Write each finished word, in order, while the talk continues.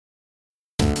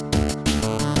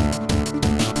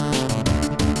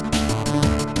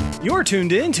You're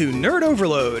tuned in to Nerd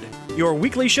Overload, your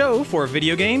weekly show for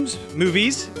video games,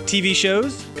 movies, TV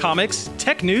shows, comics,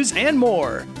 tech news, and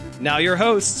more. Now your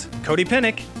hosts, Cody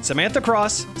Pennick, Samantha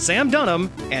Cross, Sam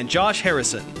Dunham, and Josh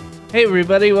Harrison. Hey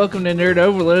everybody, welcome to Nerd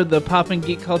Overload, the pop and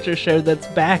geek culture show that's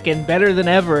back and better than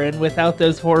ever and without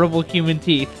those horrible human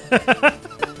teeth.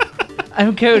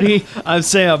 I'm Cody. I'm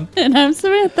Sam. And I'm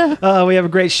Samantha. We have a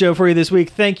great show for you this week.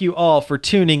 Thank you all for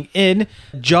tuning in.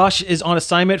 Josh is on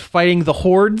assignment fighting the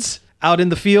hordes out in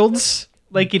the fields.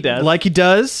 Like he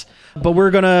does. But we're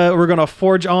gonna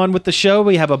forge on with the show.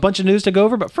 We have a bunch of news to go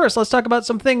over, but first let's talk about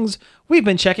some things we've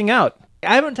been checking out.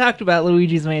 I haven't talked about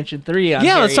Luigi's Mansion 3 on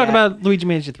Yeah, here let's talk yet. about Luigi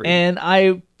Mansion 3. And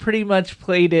I pretty much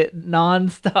played it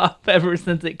non-stop ever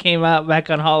since it came out back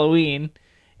on Halloween.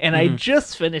 And I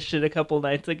just finished it a couple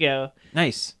nights ago.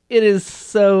 Nice. It is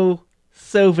so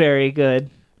very good.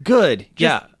 Good.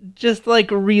 Yeah. Just like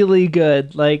really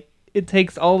good. Like it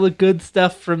takes all the good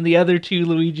stuff from the other two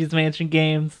Luigi's Mansion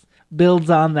games, builds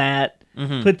on that,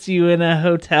 puts you in a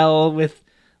hotel with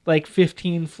like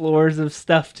 15 floors of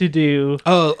stuff to do.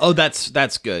 Oh, that's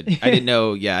good. I didn't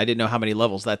know. Yeah, I didn't know how many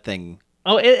levels that thing.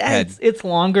 Oh, it's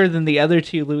longer than the other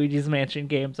two Luigi's Mansion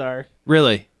games are.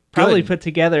 Really? Probably Good. put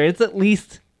together. It's at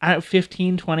least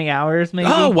 15, 20 hours maybe.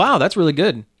 Oh, wow, that's really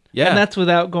good. Yeah. And that's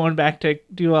without going back to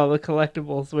do all the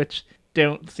collectibles, which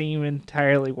don't seem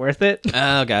entirely worth it.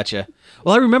 Oh, gotcha.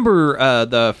 Well, I remember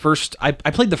the first. I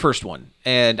played the first one,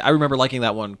 and I remember liking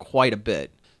that one quite a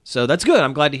bit. So that's good.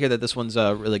 I'm glad to hear that this one's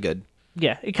really good.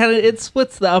 Yeah, it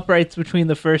splits the uprights between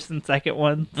the first and second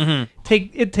one.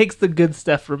 It takes the good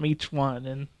stuff from each one,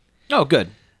 and Oh,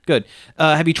 good.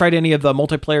 Have you tried any of the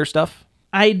multiplayer stuff?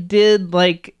 I did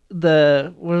like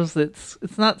what was it?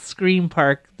 It's not Scream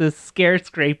Park, the Scare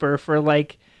Scraper for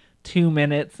like 2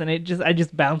 minutes, and I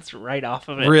just bounced right off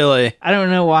of it. Really? I don't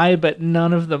know why, but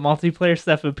none of the multiplayer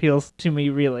stuff appeals to me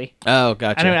really. Oh,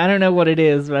 gotcha. I don't know what it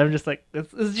is, but I'm just like,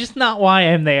 this is just not why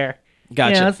I'm there.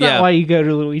 Gotcha. Yeah, that's not why you go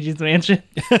to Luigi's Mansion.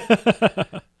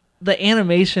 The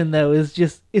animation though is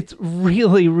it's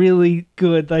really, really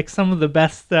good. Like some of the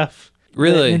best stuff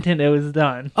Really? that Nintendo has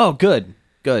done. Oh, good.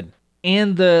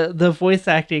 And the voice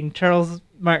acting, Charles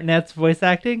Martinet's voice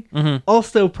acting,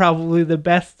 also probably the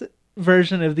best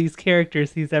version of these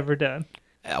characters he's ever done.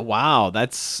 Wow,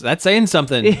 that's saying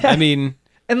something. Yeah. I mean,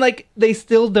 and like they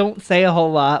still don't say a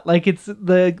whole lot. Like it's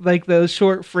the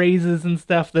short phrases and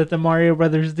stuff that the Mario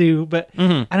Brothers do, but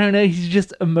I don't know, he's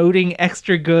just emoting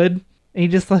extra good.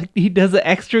 And he does an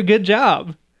extra good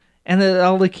job. And then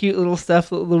all the cute little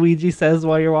stuff that Luigi says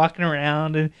while you're walking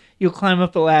around, and you'll climb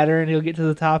up a ladder and he'll get to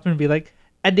the top and be like,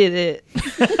 I did it.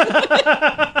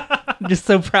 Just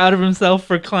so proud of himself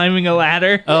for climbing a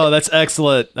ladder. oh, that's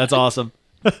excellent. That's awesome.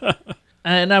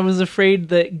 And I was afraid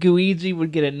that Gooigi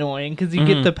would get annoying because you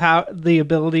get the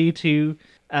ability to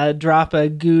drop a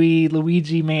gooey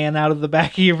Luigi man out of the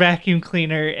back of your vacuum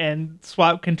cleaner and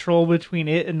swap control between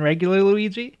it and regular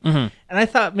Luigi. And I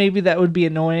thought maybe that would be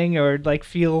annoying or like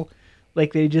feel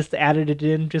like they just added it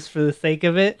in just for the sake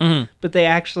of it. But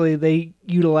they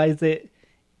utilize it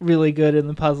really good in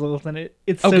the puzzles, and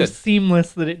it's so good.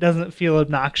 seamless that it doesn't feel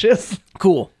obnoxious.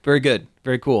 Cool. Very good.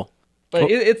 Very cool.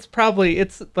 But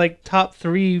it's like top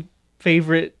 3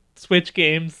 favorite Switch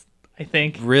games, I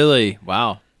think. Really?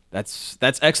 Wow. That's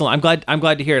excellent. I'm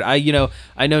glad to hear it. I know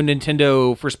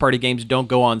Nintendo first party games don't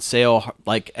go on sale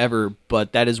like ever,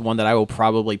 but that is one that I will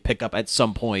probably pick up at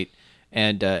some point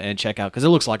and check out because it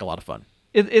looks like a lot of fun.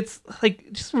 It's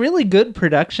like just really good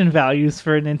production values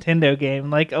for a Nintendo game.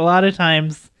 Like a lot of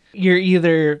times you're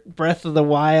either Breath of the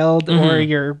Wild or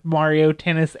you're Mario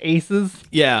Tennis Aces.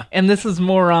 Yeah. And this is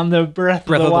more on the Breath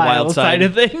of the Wild side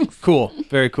of things. Cool.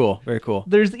 Very cool. Very cool.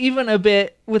 There's even a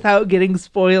bit, without getting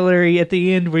spoilery, at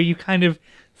the end where you kind of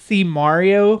see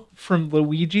Mario from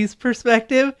Luigi's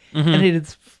perspective, and it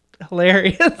is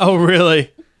hilarious. Oh,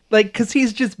 really? Like, because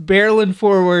he's just barreling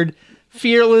forward,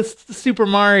 fearless Super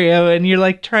Mario, and you're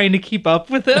like trying to keep up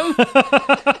with him.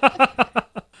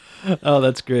 Oh,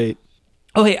 that's great.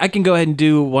 Oh, hey, I can go ahead and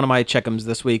do one of my check'ems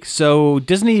this week. So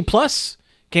Disney Plus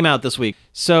came out this week.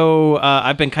 So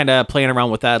I've been kind of playing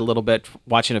around with that a little bit,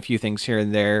 watching a few things here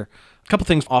and there. A couple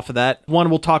things off of that. One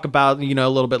we'll talk about, a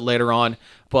little bit later on.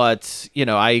 But,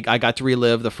 I got to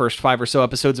relive the first 5 or so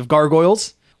episodes of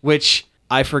Gargoyles, which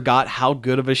I forgot how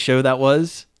good of a show that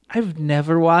was. I've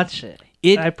never watched it.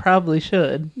 I probably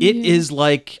should. It is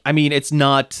like, it's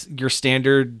not your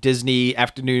standard Disney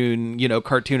afternoon,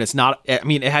 cartoon. It's not,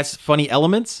 it has funny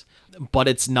elements, but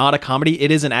it's not a comedy. It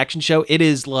is an action show. It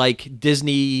is like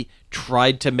Disney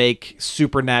tried to make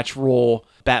Supernatural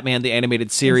Batman the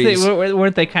Animated Series.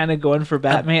 Weren't they kind of going for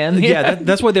Batman? Yeah,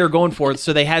 that's what they were going for.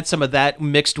 So they had some of that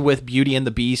mixed with Beauty and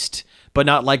the Beast, but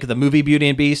not like the movie Beauty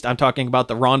and Beast. I'm talking about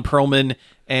the Ron Perlman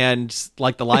and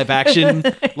like the live action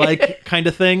like kind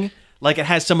of thing. Like it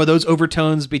has some of those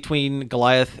overtones between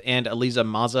Goliath and Eliza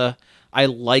Maza. I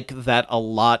like that a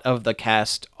lot of the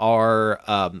cast are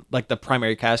like the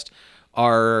primary cast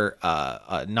are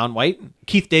non-white.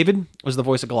 Keith David was the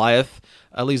voice of Goliath.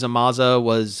 Eliza Maza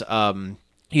was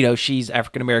she's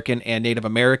African American and Native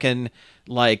American.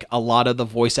 Like a lot of the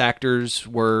voice actors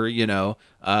were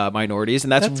minorities,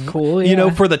 and that's cool. Yeah.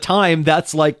 For the time,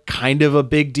 that's like kind of a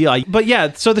big deal. But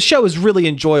yeah, so the show is really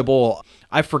enjoyable.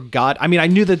 I forgot. I mean, I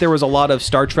knew that there was a lot of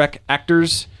Star Trek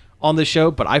actors on the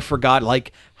show, but I forgot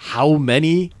like how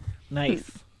many. Nice.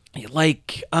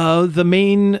 Like the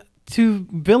main two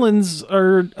villains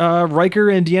are Riker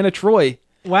and Deanna Troi.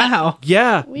 Wow.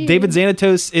 Yeah, Weird. David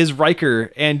Xanatos is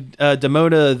Riker, and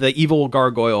Demona, the evil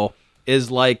gargoyle,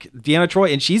 is like Deanna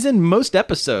Troi, and she's in most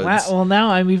episodes. Wow. Well, now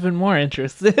I'm even more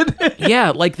interested. Yeah,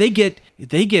 like they get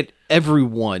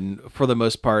everyone for the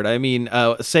most part. I mean,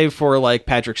 save for like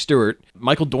Patrick Stewart.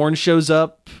 Michael Dorn shows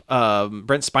up.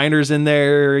 Brent Spiner's in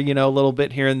there, a little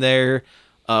bit here and there.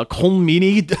 Cole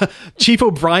Meany, Chief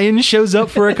O'Brien shows up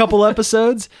for a couple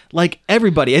episodes. Like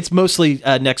everybody, it's mostly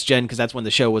Next Gen because that's when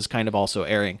the show was kind of also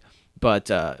airing. But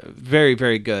very,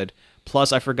 very good.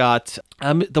 Plus, I forgot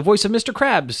the voice of Mr.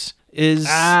 Krabs is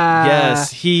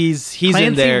yes, he's Clancy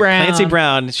in there. Brown. Clancy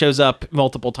Brown shows up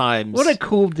multiple times. What a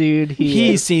cool dude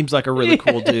He is. seems like a really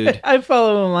cool dude. I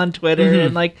follow him on Twitter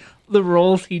and like the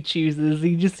roles he chooses,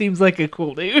 he just seems like a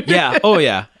cool dude. Yeah. Oh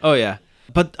yeah.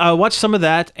 But I watched some of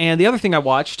that, and the other thing I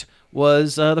watched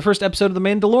was the first episode of The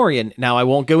Mandalorian. Now, I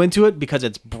won't go into it because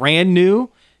it's brand new.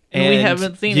 And we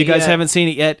haven't seen you it guys yet. haven't seen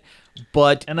it yet.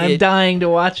 But And I'm dying to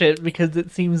watch it because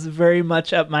it seems very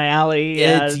much up my alley,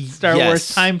 Star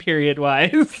Wars time period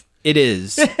wise. It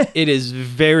is. It is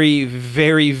very,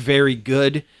 very, very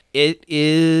good. It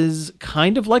is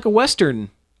kind of like a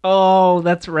Western. Oh,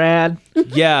 that's rad.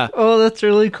 Yeah. Oh, that's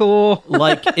really cool.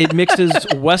 Like it mixes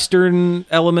Western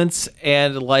elements,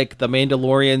 and like the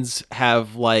Mandalorians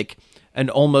have like an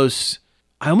I almost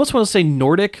want to say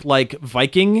Nordic, like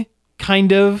Viking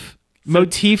kind of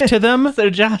motif to them. So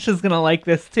Josh is going to like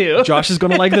this too. Josh is going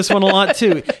to like this one a lot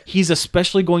too. He's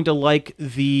especially going to like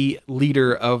the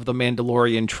leader of the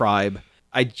Mandalorian tribe.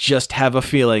 I just have a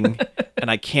feeling, and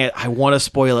I want to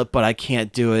spoil it, but I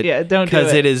can't do it. Yeah, don't do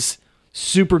because it. it is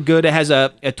super good. It has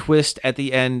a twist at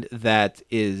the end that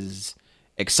is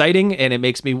exciting, and it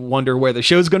makes me wonder where the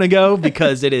show's going to go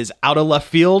because it is out of left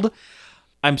field.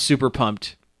 I'm super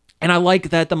pumped. And I like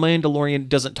that the Mandalorian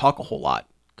doesn't talk a whole lot.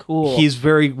 Cool. He's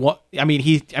very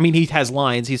he has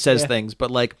lines, he says things,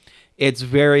 but like it's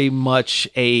very much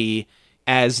a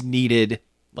as needed,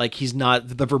 like he's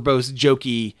not the verbose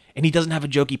jokey, and he doesn't have a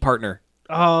jokey partner.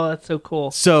 Oh, that's so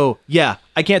cool. So, yeah,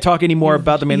 I can't talk anymore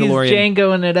about the Mandalorian. He's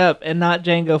Djangoing it up and not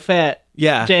Django Fett.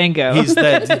 Yeah. Django. He's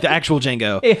the actual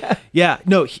Django. Yeah. Yeah.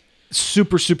 No,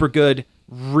 super, super good.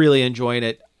 Really enjoying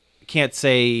it. Can't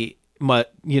say much,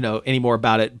 any more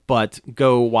about it, but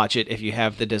go watch it if you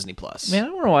have the Disney Plus. Man, I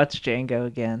want to watch Django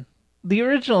again. The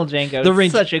original Django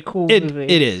is such a cool movie.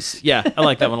 It is. Yeah, I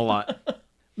like that one a lot.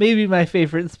 Maybe my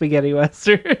favorite spaghetti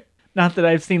western. Not that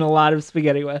I've seen a lot of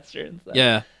spaghetti westerns. Though.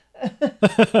 Yeah.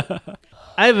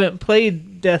 I haven't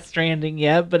played Death Stranding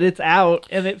yet, but it's out,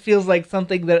 and it feels like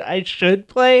something that I should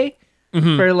play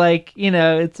for, like,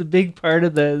 it's a big part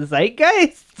of the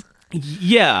zeitgeist.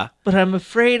 Yeah. But I'm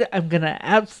afraid I'm going to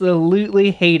absolutely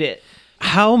hate it.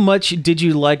 How much did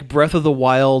you like Breath of the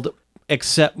Wild,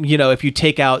 except, if you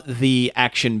take out the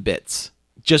action bits?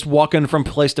 Just walking from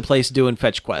place to place doing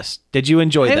fetch quests. Did you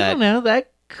enjoy that? I don't know.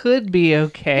 That could be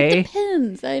okay. It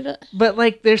depends. I don't... But,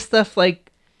 like, there's stuff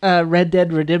like Red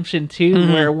Dead Redemption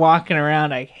 2 where walking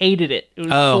around, I hated it. It was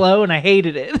slow and I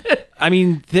hated it. I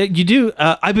mean, you do.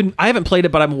 I haven't played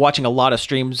it, but I'm watching a lot of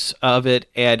streams of it,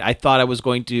 and I thought I was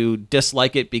going to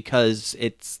dislike it because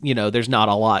it's there's not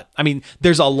a lot. I mean,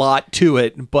 there's a lot to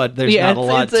it, but there's not a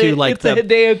lot to like. It's a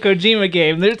Hideo Kojima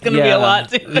game. There's going to be a lot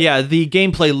to it. Yeah, the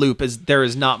gameplay loop there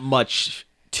is not much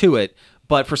to it,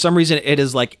 but for some reason it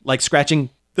is like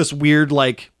scratching this weird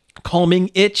like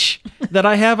calming itch that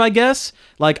I have, I guess.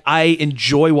 Like I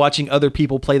enjoy watching other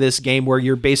people play this game where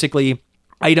you're basically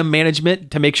item management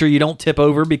to make sure you don't tip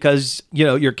over because,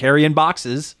 you're carrying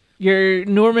boxes. You're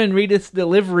Norman Reedus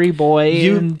delivery boy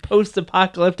in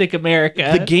post-apocalyptic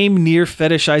America. The game near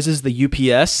fetishizes the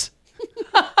UPS.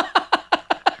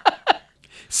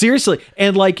 Seriously.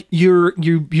 And like you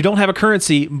don't have a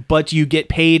currency, but you get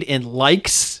paid in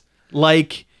likes.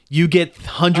 Like you get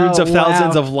hundreds of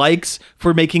thousands of likes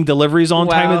for making deliveries on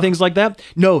time and things like that.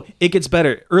 No, it gets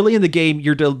better. Early in the game,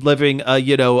 you're delivering a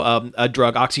drug,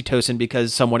 oxytocin,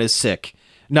 because someone is sick.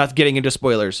 Not getting into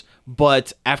spoilers.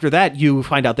 But after that, you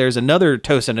find out there's another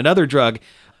tocin, another drug,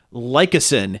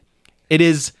 Lycosin. It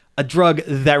is a drug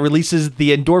that releases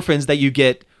the endorphins that you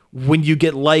get when you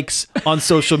get likes on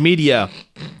social media.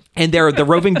 And there are the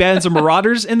roving bands of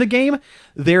marauders in the game.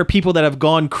 They're people that have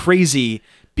gone crazy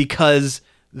because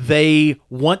they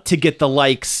want to get the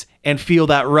likes and feel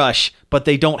that rush, but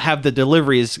they don't have the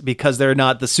deliveries because they're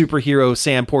not the superhero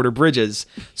Sam Porter Bridges.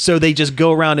 So they just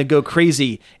go around and go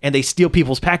crazy, and they steal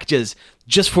people's packages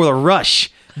just for the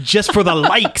rush, just for the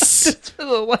likes. Just for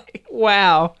the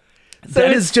wow. So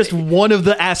that is just one of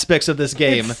the aspects of this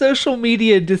game. It's social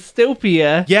media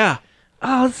dystopia. Yeah.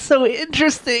 Oh, it's so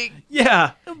interesting.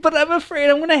 Yeah. But I'm afraid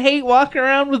I'm going to hate walking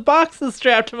around with boxes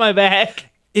strapped to my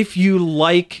back. If you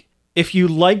like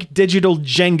digital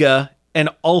Jenga and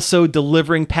also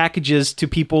delivering packages to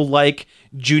people like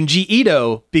Junji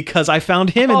Ito, because I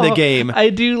found him in the game. I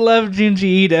do love Junji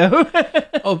Ito.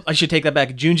 Oh, I should take that back.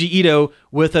 Junji Ito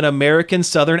with an American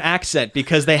Southern accent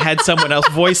because they had someone else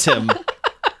voice him.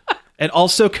 And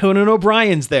also Conan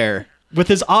O'Brien's there with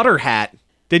his otter hat.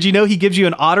 Did you know he gives you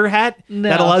an otter hat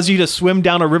that allows you to swim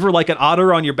down a river like an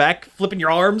otter on your back, flipping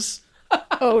your arms?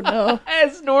 Oh, no.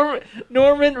 As Norman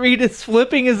Reedus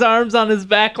flipping his arms on his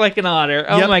back like an otter.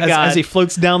 Oh, my God. As he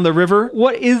floats down the river.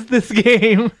 What is this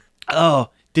game? Oh,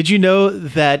 did you know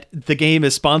that the game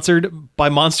is sponsored by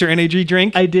Monster Energy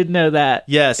drink? I did know that.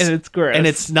 Yes. And it's gross. And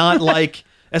it's not like...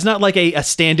 It's not like a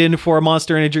stand-in for a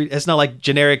Monster Energy. It's not like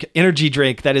generic energy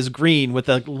drink that is green with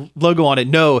a logo on it.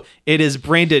 No, it is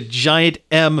branded Giant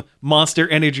M Monster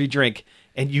Energy drink.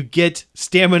 And you get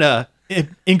stamina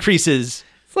increases.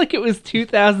 It's like it was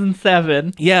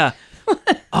 2007. Yeah.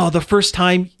 Oh, the first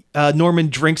time Norman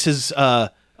drinks his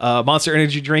Monster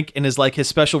Energy drink in his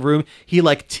special room, he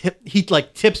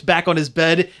tips back on his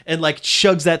bed and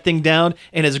chugs that thing down,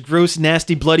 and his gross,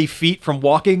 nasty, bloody feet from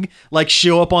walking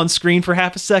show up on screen for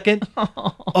half a second.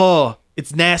 Oh,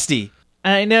 it's nasty.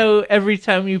 I know every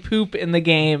time you poop in the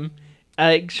game,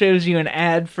 it shows you an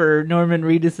ad for Norman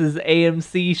Reedus's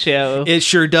AMC show. It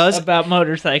sure does. About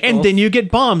motorcycles. And then you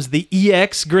get bombs, the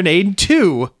EX Grenade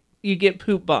 2. You get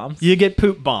poop bombs. You get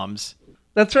poop bombs.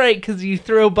 That's right, because you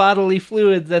throw bodily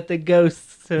fluids at the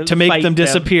ghosts to make them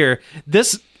disappear.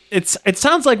 It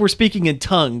sounds like we're speaking in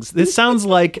tongues. This sounds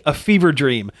like a fever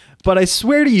dream, but I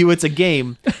swear to you, it's a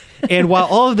game. And while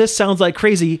all of this sounds like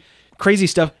crazy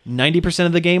stuff, 90%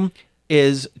 of the game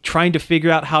is trying to figure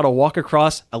out how to walk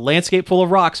across a landscape full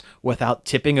of rocks without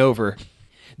tipping over.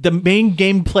 The main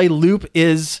gameplay loop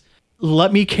is...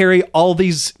 let me carry all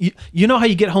these... You know how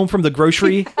you get home from the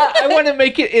grocery? I want to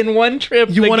make it in one trip.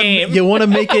 You want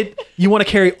to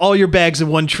carry all your bags in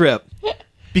one trip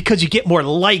because you get more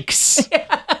likes.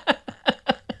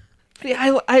 See,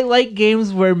 I like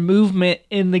games where movement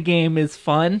in the game is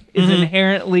fun, is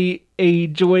inherently a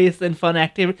joyous and fun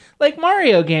activity. Like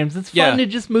Mario games. It's fun to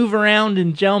just move around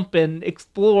and jump and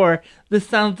explore. This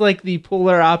sounds like the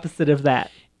polar opposite of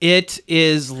that. It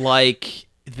is like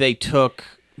they took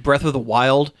Breath of the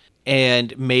Wild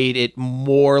and made it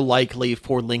more likely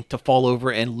for Link to fall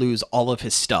over and lose all of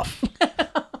his stuff.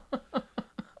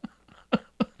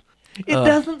 It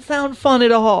doesn't sound fun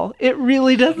at all. It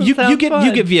really doesn't sound fun.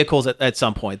 You get vehicles at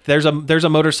some point. There's a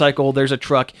motorcycle, there's a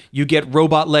truck. You get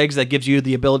robot legs that gives you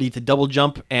the ability to double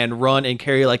jump and run and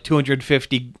carry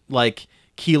 250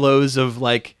 kilos of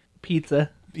pizza.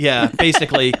 Yeah,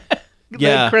 basically.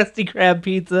 Yeah. The Krusty Krab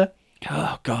pizza.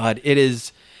 Oh God, it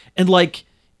is. And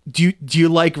do you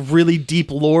like really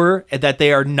deep lore that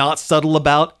they are not subtle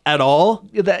about at all?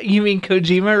 That you mean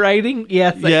Kojima writing?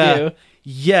 Yes, I do.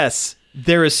 Yes,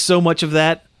 there is so much of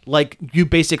that. You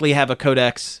basically have a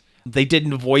codex. They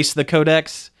didn't voice the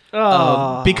codex.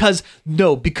 Because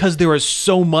there is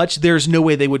so much. There's no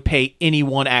way they would pay any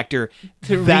one actor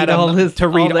to read all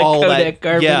that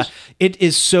garbage. Yeah, it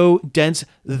is so dense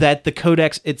that the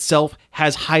codex itself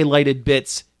has highlighted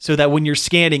bits so that when you're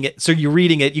scanning it, so you're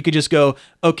reading it, you could just go,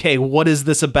 okay, what is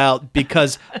this about?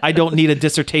 Because I don't need a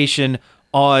dissertation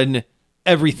on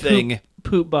everything.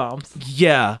 Poop bombs.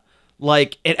 Yeah,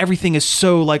 and everything is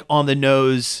so on the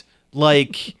nose.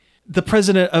 The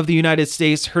president of the United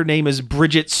States, her name is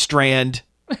Bridget Strand.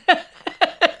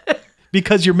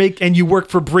 Because you work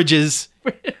for bridges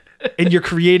and you're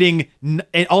creating,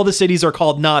 and all the cities are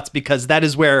called knots because that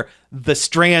is where the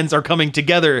strands are coming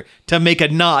together to make a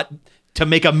knot, to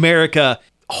make America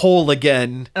whole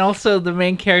again. And also, the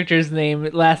main character's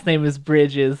last name is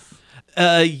Bridges.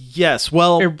 Yes.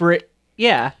 Well,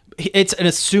 yeah. It's an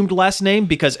assumed last name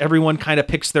because everyone kind of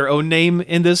picks their own name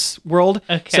in this world.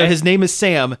 Okay. So his name is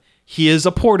Sam. He is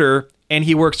a porter and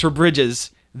he works for Bridges.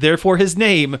 Therefore, his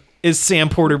name is Sam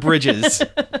Porter Bridges.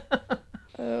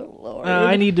 Oh, Lord.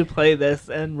 I need to play this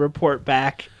and report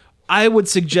back. I would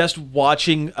suggest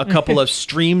watching a couple of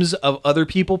streams of other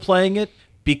people playing it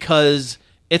because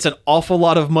it's an awful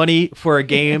lot of money for a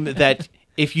game that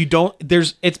if you don't,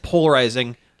 it's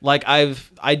polarizing. Like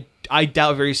I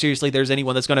doubt very seriously there's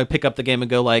anyone that's going to pick up the game and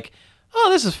go like, oh,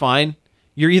 this is fine.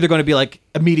 You're either going to be like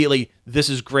immediately, this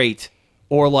is great,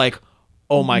 or like,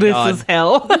 oh my God. This is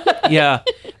hell. Yeah.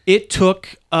 It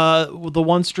took the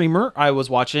one streamer I was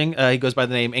watching, he goes by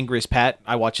the name Angriest Pat.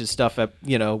 I watch his stuff at,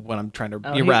 when I'm trying to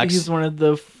relax. He's one of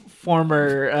the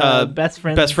former best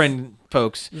friend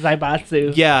folks.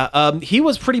 Zaibatsu. Yeah. He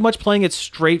was pretty much playing it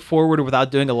straightforward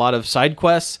without doing a lot of side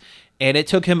quests. And it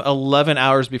took him 11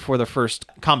 hours before the first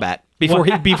combat,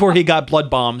 before he got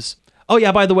blood bombs. Oh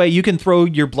yeah, by the way, you can throw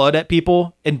your blood at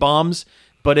people in bombs,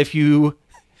 but if you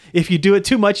do it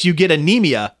too much, you get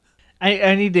anemia.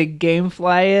 I need to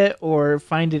gamefly it or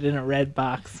find it in a red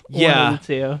box. Yeah, one of the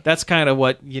two. That's kind of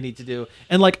what you need to do.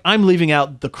 And like, I'm leaving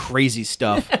out the crazy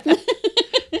stuff.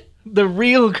 The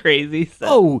real crazy stuff.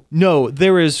 Oh no,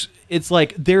 there is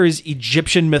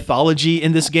Egyptian mythology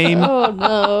in this game. Oh,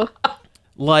 no.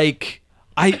 Like,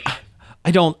 it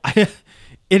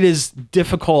is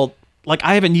difficult. Like,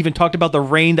 I haven't even talked about the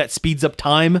rain that speeds up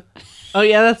time. Oh,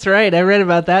 yeah, that's right. I read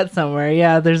about that somewhere.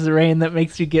 Yeah, there's a rain that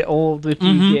makes you get old if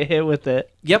you get hit with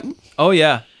it. Yep. Oh,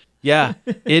 yeah. Yeah.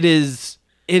 It is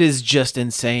just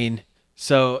insane.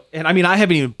 So, and I mean, I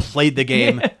haven't even played the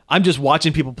game. I'm just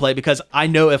watching people play because I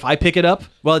know if I pick it up,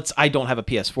 well, I don't have a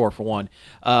PS4 for one.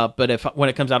 But when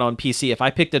it comes out on PC, if I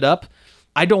picked it up,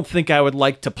 I don't think I would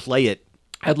like to play it.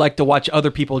 I'd like to watch other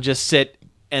people just sit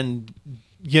and,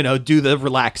 do the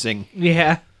relaxing.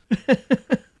 Yeah.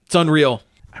 It's unreal.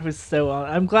 I was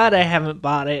I'm glad I haven't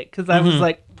bought it because I was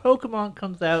like, Pokemon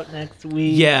comes out next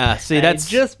week. Yeah, see, I that's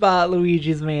just bought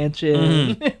Luigi's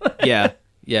Mansion.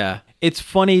 Yeah. It's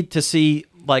funny to see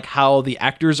like how the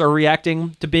actors are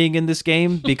reacting to being in this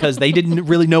game because they didn't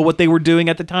really know what they were doing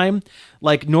at the time.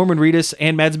 Like Norman Reedus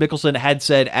and Mads Mikkelsen had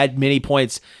said at many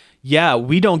points, yeah,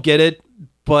 we don't get it,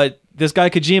 but this guy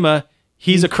Kojima,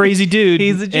 he's a crazy dude.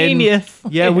 He's a genius.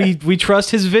 And, yeah, we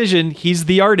trust his vision. He's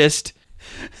the artist.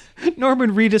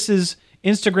 Norman Reedus's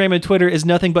Instagram and Twitter is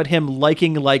nothing but him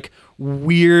liking like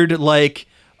weird, like,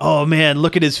 oh man,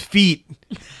 look at his feet.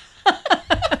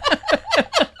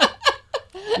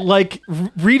 Like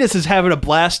Reedus is having a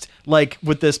blast like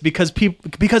with this because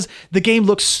the game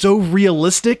looks so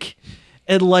realistic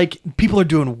and like people are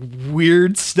doing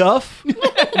weird stuff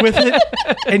with it,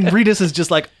 and Reedus is just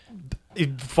like,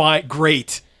 fine,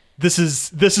 great. This is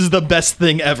the best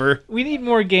thing ever. We need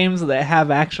more games that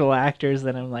have actual actors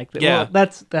that I'm like, yeah. Well,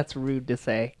 that's rude to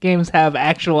say. Games have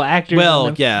actual actors in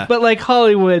them. Yeah. But like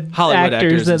Hollywood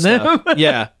actors in them.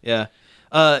 Yeah.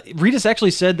 Reedus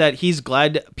actually said that he's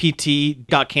glad PT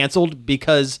got canceled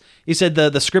because he said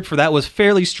the script for that was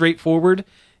fairly straightforward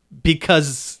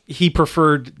because he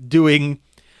preferred doing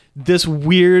this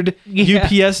weird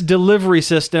UPS delivery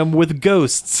system with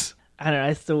ghosts. I don't know.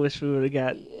 I still wish we would have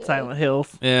got Silent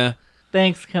Hills. Yeah.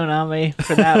 Thanks, Konami,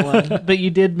 for that one. But you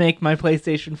did make my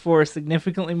PlayStation 4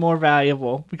 significantly more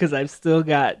valuable because I've still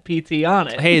got PT on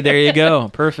it. Hey, there you go.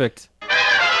 Perfect.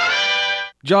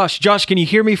 Josh, can you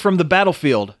hear me from the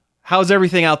battlefield? How's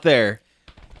everything out there?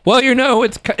 Well,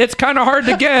 it's kind of hard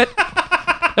to get.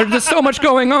 There's just so much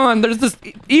going on. There's just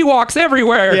Ewoks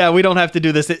everywhere. Yeah, we don't have to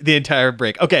do this the entire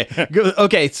break.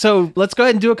 Okay, so let's go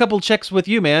ahead and do a couple checks with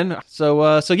you, man.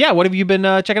 So yeah, what have you been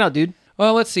checking out, dude?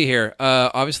 Well, let's see here.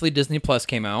 Obviously, Disney Plus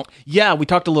came out. Yeah, we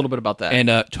talked a little bit about that.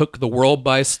 And took the world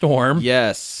by storm.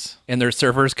 Yes. And their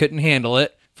servers couldn't handle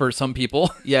it for some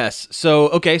people. Yes. So,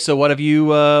 okay, so what have you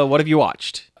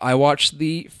watched? I watched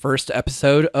the first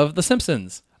episode of The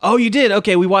Simpsons. Oh, you did?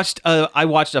 Okay, I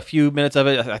watched a few minutes of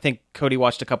it. I think Cody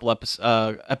watched a couple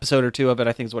episode or two of it,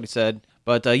 I think is what he said.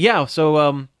 But yeah,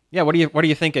 so yeah, what are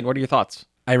you thinking? What are your thoughts?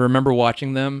 I remember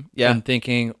watching them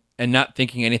and not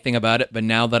thinking anything about it, but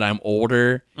now that I'm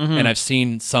older and I've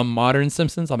seen some modern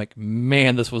Simpsons, I'm like,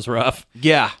 man, this was rough.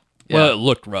 Yeah. Well, it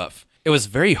looked rough. It was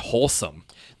very wholesome.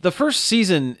 The first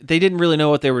season, they didn't really know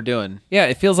what they were doing. Yeah,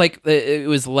 it feels like it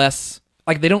was less,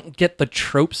 like they don't get the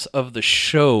tropes of the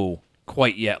show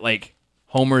quite yet. Like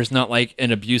Homer's not like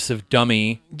an abusive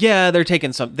dummy. Yeah, they're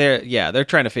taking they're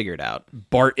trying to figure it out.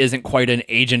 Bart isn't quite an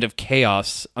agent of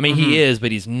chaos. I mean, he is,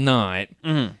 but he's not.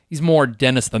 He's more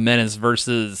Dennis the Menace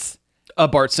versus A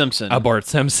Bart Simpson. a Bart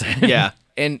Simpson. Yeah.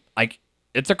 And like,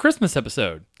 it's a Christmas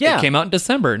episode. Yeah. It came out in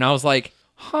December, and I was like,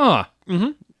 huh.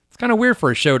 Mm-hmm. It's kind of weird for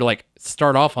a show to like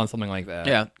start off on something like that.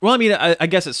 Yeah. Well, I mean, I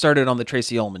guess it started on the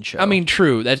Tracy Ullman show. I mean,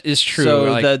 true. That is true. So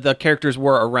like, the characters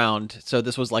were around. So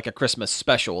this was like a Christmas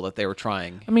special that they were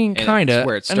trying. I mean, and kind of. it's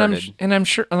where it started. And I'm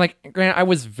sure, like, granted, I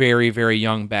was very, very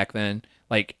young back then.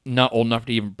 Like, not old enough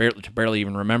to even barely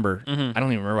even remember. I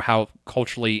don't even remember how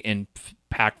culturally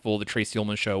impactful the Tracy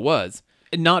Ullman show was.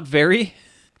 Not very.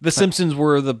 The Simpsons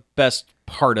were the best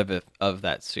part of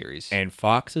that series. And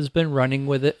Fox has been running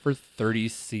with it for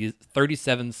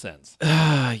 37 cents.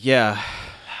 Yeah.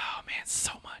 Oh man,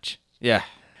 so much. Yeah.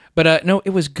 But no, it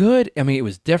was good. I mean, it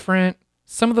was different.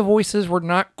 Some of the voices were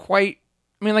not quite.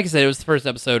 I mean, like I said, it was the first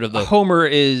episode of the. Homer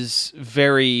is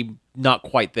very not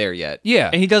quite there yet. Yeah.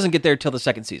 And he doesn't get there till the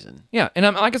second season. Yeah, and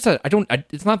like I said,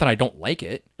 it's not that I don't like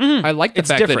it. I like the It's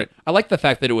fact different. that I like the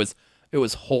fact that it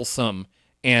was wholesome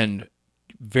and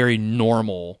very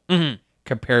normal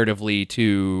comparatively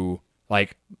to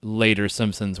like later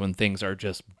Simpsons when things are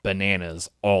just bananas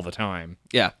all the time.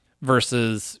 Yeah.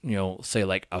 Versus, say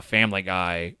like a Family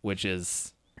Guy, which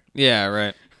is Yeah,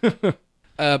 right.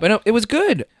 but no, it was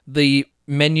good. The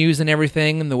menus and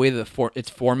everything and the way that it's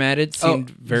formatted seemed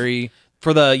very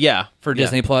For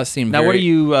Disney Plus seemed Now, very, what are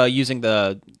you using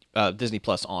the Disney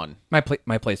Plus on? my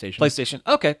PlayStation. PlayStation.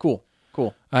 Okay, cool.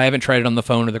 I haven't tried it on the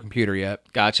phone or the computer yet.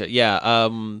 Gotcha. Yeah.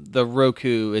 The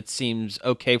Roku, it seems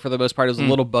okay for the most part. It was a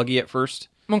little buggy at first.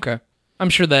 Okay. I'm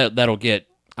sure that'll get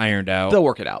ironed out. They'll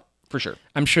work it out for sure.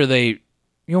 I'm sure they,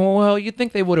 well, you'd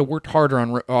think they would have worked harder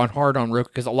on Roku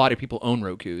because a lot of people own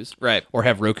Rokus, Right. or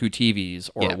have Roku TVs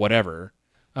or Yeah. whatever.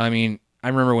 I mean, I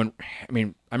remember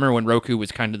when Roku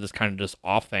was kind of just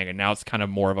off thing, and now it's kind of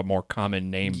more of a more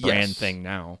common name brand Yes. thing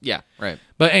now. Yeah. Right.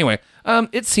 But anyway,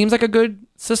 it seems like a good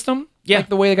system. Yeah. Like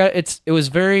the way they got it was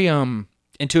very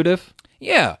Intuitive.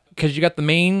 yeah, because you got the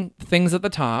main things at the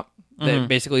top, that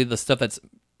basically the stuff that's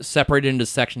separated into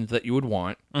sections that you would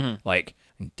want, like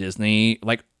Disney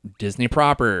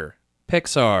proper,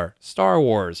 Pixar, Star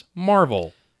Wars,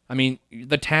 Marvel. I mean,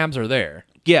 the tabs are there.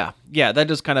 Yeah. Yeah. That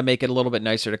does kind of make it a little bit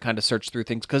nicer to kind of search through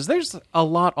things because there's a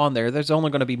lot on there. There's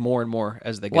only going to be more and more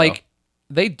as they go. Like,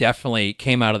 they definitely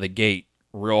came out of the gate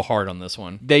real hard on this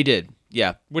one, They did.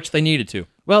 Yeah. which they needed to.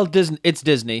 Well, it's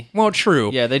Disney. Well,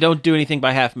 true. Yeah. They don't do anything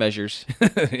by half measures.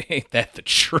 Ain't that the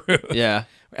truth? Yeah.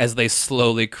 As they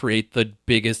slowly create the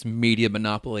biggest media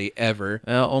monopoly ever.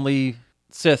 Well, only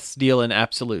Siths deal in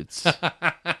absolutes.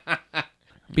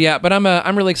 But yeah, but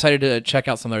I'm really excited to check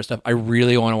out some other stuff. I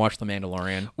really want to watch The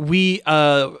Mandalorian. We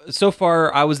so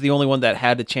far I was the only one that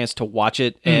had a chance to watch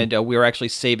it, and we were actually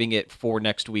saving it for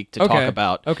next week to talk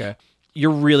about. Okay,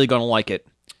 You're really gonna like it.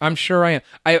 I'm sure I am.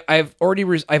 I've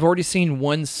already seen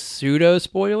one pseudo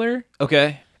spoiler,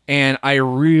 Okay. and I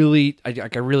really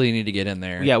need to get in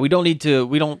there. Yeah, we don't need to.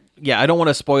 We don't. Yeah, I don't want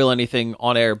to spoil anything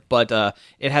on air, but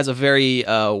it has a very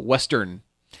Western.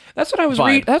 that's what I was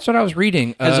Vibe. That's what I was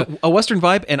reading. Has a Western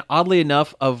vibe, and oddly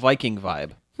enough, a Viking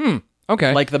vibe.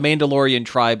 Okay, Like the Mandalorian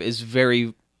tribe is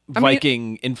very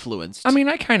Viking influenced. I mean,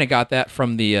 I kind of got that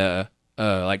from the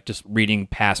like just reading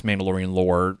past Mandalorian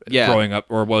lore, Yeah. growing up,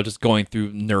 or well, just going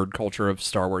through nerd culture of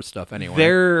Star Wars stuff. Anyway,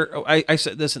 I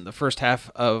said this in the first half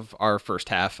of our first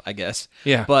half, I guess.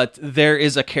 Yeah. But there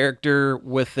is a character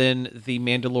within the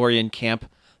Mandalorian camp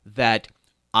that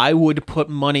I would put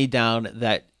money down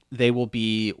that they will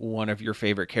be one of your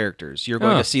favorite characters. You're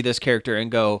going Huh. to see this character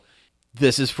and go,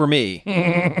 "This is for me."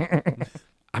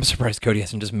 I'm surprised Cody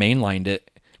hasn't just mainlined it.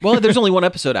 Well, there's only one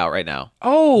episode out right now.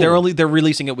 Oh, They're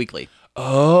releasing it weekly.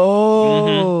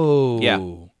 Oh,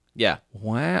 Yeah.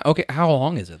 Wow. Okay, how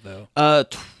long is it though?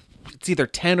 It's either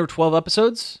 10 or 12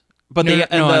 episodes, but No,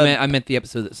 the I meant the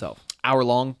episode itself. hour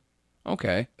long,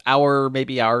 Okay,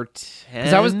 maybe hour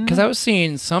 10. because I was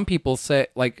seeing some people say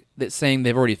like that saying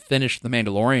they've already finished The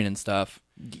Mandalorian and stuff,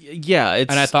 Yeah, it's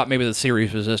and I thought maybe the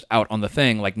series was just out on the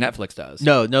thing like Netflix does.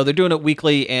 No, they're doing it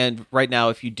weekly, and right now,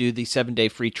 if you do the 7-day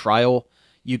free trial,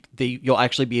 you'll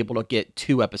actually be able to get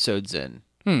 2 episodes in.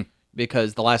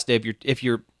 Because the last day of if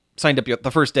you're signed up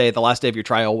the first day, the last day of your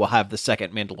trial will have the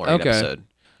second Mandalorian episode.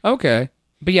 Okay.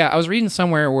 But yeah, I was reading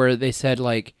somewhere where they said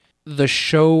like the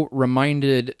show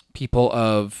reminded people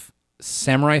of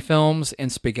samurai films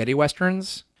and spaghetti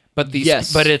westerns, but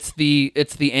Yes. but it's the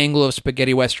angle of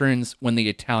spaghetti westerns when the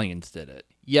Italians did it.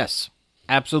 Yes,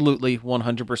 absolutely,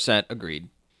 100% agreed.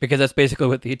 Because that's basically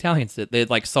what the Italians did. They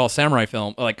like saw samurai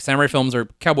films are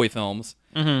cowboy films,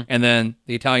 and then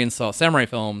the Italians saw samurai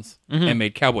films and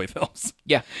made cowboy films.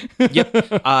 Yeah, yep,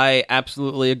 I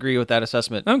absolutely agree with that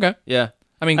assessment. Okay. Yeah,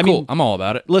 I mean, cool. I'm all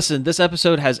about it. Listen, this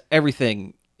episode has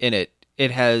everything in it.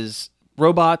 It has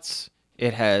robots.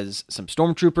 It has some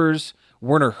stormtroopers.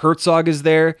 Werner Herzog is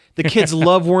there. The kids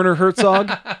love Werner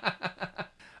Herzog.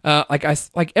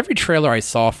 Like every trailer I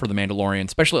saw for The Mandalorian,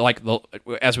 especially like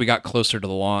as we got closer to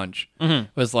the launch,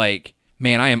 was like,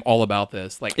 man, I am all about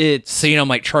this. Like seeing him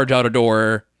like charge out a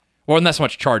door, well, not so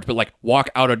much charge, but like walk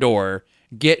out a door,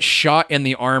 get shot in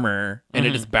the armor, and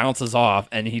it just bounces off,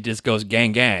 and he just goes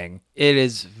gang gang. It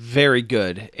is very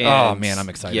good. And oh man, I'm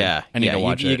excited. Yeah, I need to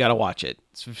watch it. You gotta watch it.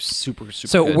 It's super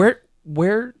So good.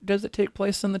 where does it take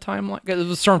place in the timeline? It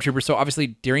was Stormtrooper, so obviously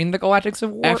during the Galactic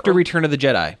Civil War? After Return of the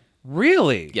Jedi.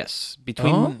 Really? Yes.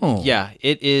 Between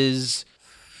it is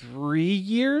 3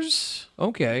 years.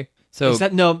 Okay. So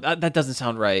that doesn't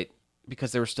sound right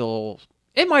because there were still.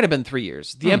 It might have been 3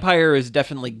 years. The Empire is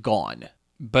definitely gone.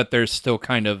 But they're still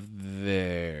kind of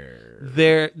there.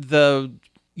 There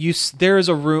is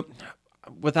a room.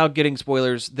 Without getting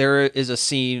spoilers, there is a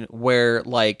scene where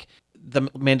like the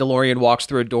Mandalorian walks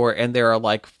through a door and there are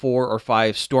like 4 or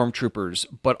 5 stormtroopers,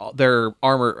 but their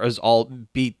armor is all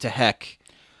beat to heck,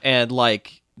 and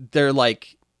like they're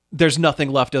like there's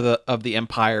nothing left of the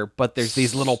Empire, but there's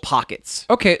these little pockets.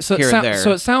 Okay, so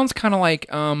so it sounds kind of like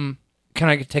can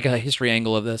I take a history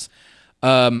angle of this?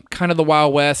 Kind of the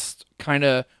Wild West, kind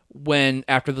of when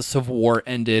after the Civil War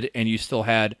ended and you still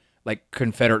had like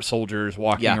Confederate soldiers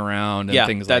walking around and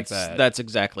things like that. That's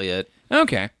exactly it.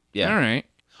 Okay. Yeah. All right.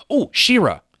 Oh,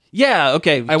 She-Ra. Yeah.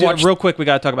 Okay. I watched real quick. We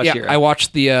got to talk about She-Ra. I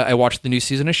watched the new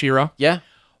season of She-Ra. Yeah.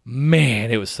 Man,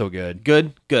 it was so good.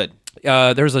 Good.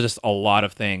 There's just a lot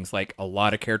of things, like a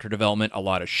lot of character development, a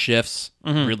lot of shifts,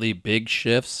 really big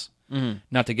shifts.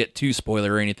 Not to get too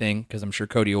spoiler or anything, because I'm sure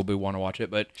Cody will want to watch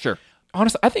it, but Sure.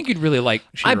 Honestly, I think you'd really like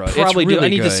She-Ra. I probably do. I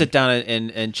need to good. sit down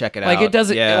and check it out. Like it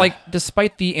doesn't Yeah. like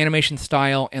despite the animation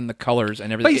style and the colors and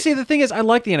But everything. you see, the thing is, I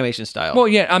like the animation style. Well,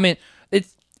 yeah, I mean, it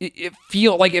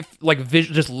feel like if like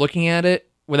just looking at it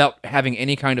without having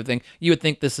any kind of thing, you would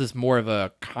think this is more of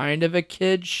a kind of a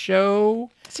kid's show.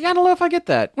 See, I don't know if I get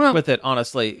that Well, with it,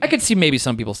 honestly. I could see maybe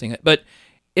some people seeing it, but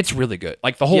it's really good.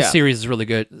 Like the whole series is really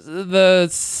good. The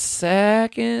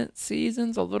second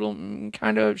season's a little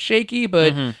kind of shaky,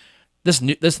 but this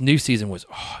new season was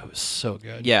it was so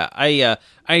good. Yeah, I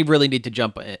really need to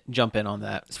jump in on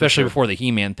that, Especially before the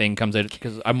He-Man thing comes in,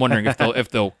 because I'm wondering if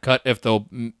they'll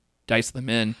dice them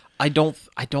in. I don't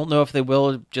know if they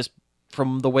will. Just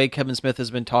from the way Kevin Smith has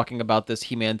been talking about this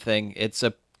He-Man thing, it's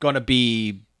going to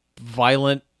be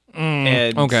violent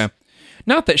and Okay,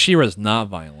 not that She-Ra's not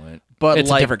violent, but it's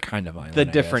like a different kind of violent. the I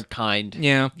different guess. kind.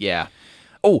 Yeah.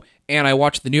 Oh, and I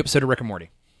watched the new episode of Rick and Morty.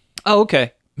 Oh,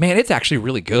 okay. Man, it's actually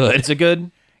really good. It's a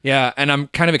good. Yeah, and I'm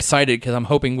kind of excited because I'm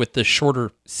hoping with the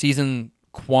shorter season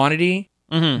quantity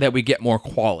that we get more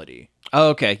quality. Oh,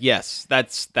 okay. Yes, that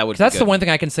would. That's be the good. one thing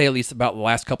I can say at least about the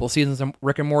last couple of seasons of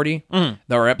Rick and Morty.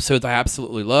 There are episodes I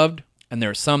absolutely loved, and there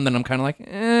are some that I'm kind of like,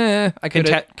 I could.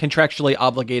 Contractually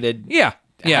obligated. Yeah.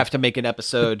 Have to make an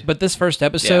episode. But this first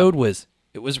episode was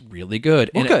really good.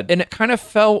 Well, And good. and it kind of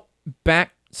felt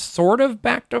sort of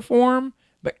back to form,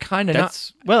 but kind of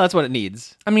not. That's what it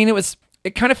needs. I mean,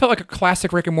 it kind of felt like a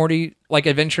classic Rick and Morty like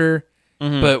adventure,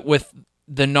 but with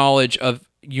the knowledge of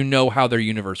how their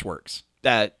universe works.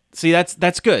 That's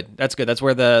good. That's good. That's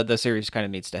where the series kind of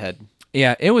needs to head.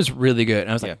 Yeah, it was really good. And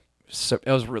I was like,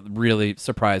 I was really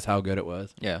surprised how good it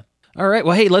was. Yeah. All right.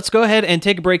 Well, hey, let's go ahead and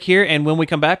take a break here, and when we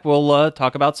come back, we'll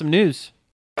talk about some news.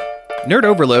 Nerd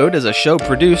Overload is a show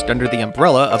produced under the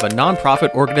umbrella of a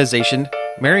nonprofit organization,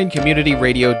 Marion Community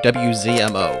Radio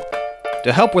WZMO.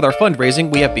 To help with our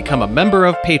fundraising, we have become a member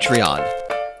of Patreon.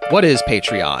 What is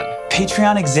Patreon?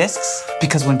 Patreon exists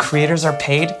because when creators are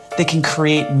paid, they can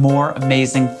create more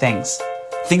amazing things.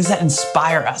 Things that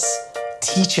inspire us,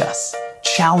 teach us,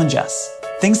 challenge us,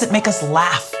 things that make us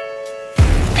laugh.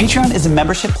 Patreon is a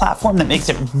membership platform that makes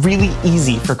it really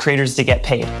easy for creators to get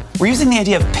paid. We're using the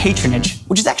idea of patronage,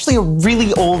 which is actually a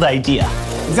really old idea.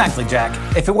 Exactly, Jack.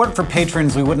 If it weren't for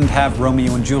patrons, we wouldn't have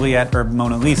Romeo and Juliet or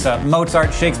Mona Lisa.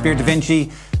 Mozart, Shakespeare, Da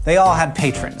Vinci, they all had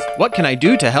patrons. What can I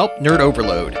do to help Nerd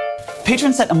Overload?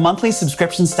 Patrons set a monthly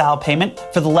subscription-style payment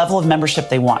for the level of membership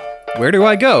they want. Where do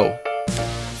I go?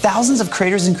 Thousands of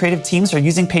creators and creative teams are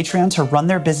using Patreon to run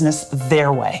their business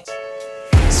their way.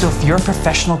 So if you're a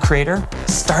professional creator,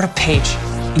 start a page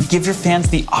and give your fans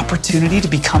the opportunity to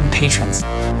become patrons.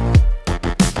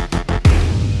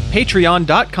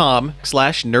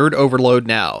 Patreon.com/nerdoverload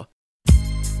now.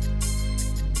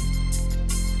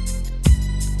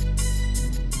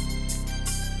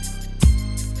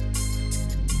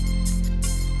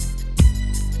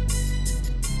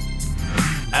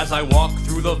 As I walk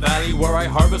through to the valley where I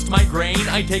harvest my grain.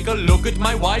 I take a look at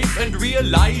my wife and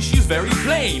realize she's very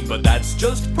plain. But that's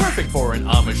just perfect for an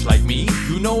Amish like me.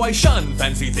 You know I shun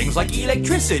fancy things like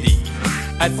electricity.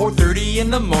 At 4:30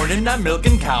 in the morning I'm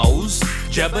milking cows.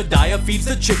 Jebediah feeds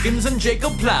the chickens and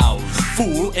Jacob plows.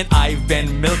 Fool, and I've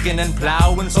been milking and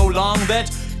plowing so long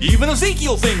that even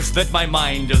Ezekiel thinks that my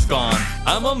mind is gone.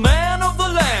 I'm a man of the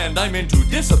land, I'm into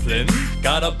discipline.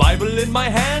 Got a Bible in my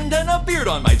hand and a beard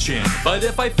on my chin. But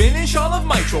if I finish all of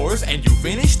my chores and you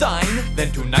finish thine,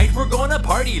 then tonight we're gonna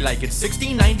party like it's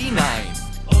 1699.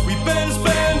 We've been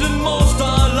spending most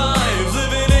our lives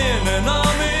living in an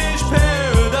Amish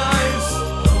paradise.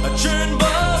 I churn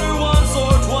butter once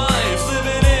or twice,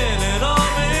 living in an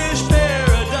Amish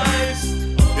paradise.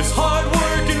 It's hard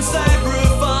work and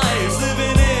sacrifice,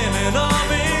 living in an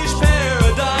Amish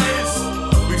paradise.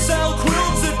 We sell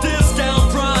quilts at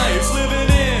discount price, living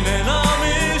in an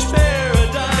Amish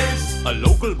paradise. A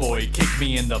local boy kicked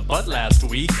me in the butt last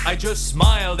week. I just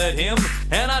smiled at him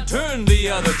and I turned the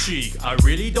other cheek. I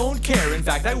really don't care, in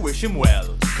fact I wish him well,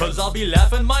 'cause I'll be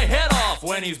laughing my head off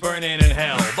when he's burning in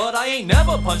hell. But I ain't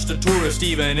never punched a tourist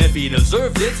even if he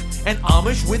deserved it. An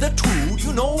Amish with a tool,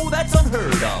 you know that's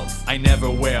unheard of. I never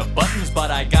wear buttons but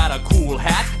I got a cool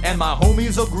hat, and my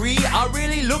homies agree I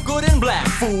really look good in black.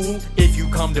 Fool, if you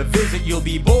come to visit you'll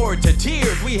be bored to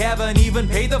tears. We haven't even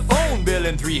paid the phone bill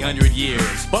in 300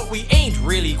 years. But we ain't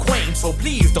really quaint, so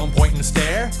please don't point and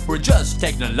stare. We're just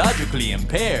technologically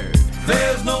impaired.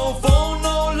 There's no phone,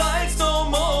 no lights, no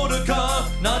motor car,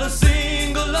 not a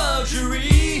single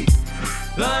luxury.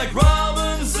 Like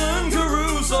Robinson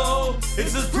Crusoe,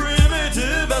 it's as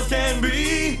primitive as can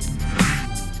be.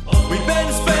 We've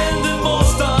been spending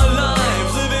most our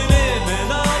lives living in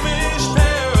an Amish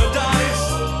paradise.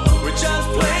 We're just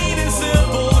plain and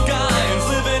simple guys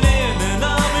living in an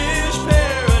Amish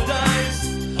paradise.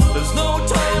 There's no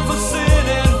time for sin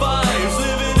and vice,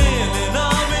 living in an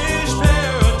Amish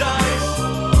paradise.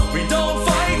 We don't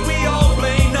fight, we all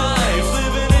play knives,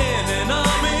 living in an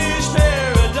Amish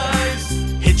paradise.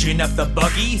 Hitching up the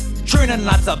buggy, churning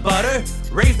lots of butter.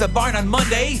 Raise the barn on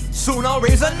Monday, soon I'll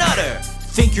raise another.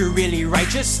 Think you're really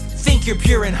righteous? Think you're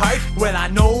pure in heart? Well, I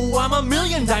know I'm a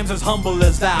million times as humble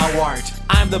as thou art.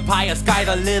 I'm the pious guy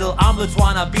the little omelets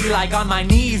wanna be like, on my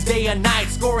knees day and night,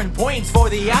 scoring points for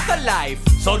the afterlife.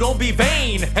 So don't be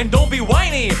vain and don't be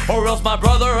whiny, or else, my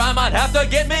brother, I might have to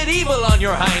get medieval on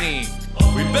your hiney.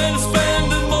 We've been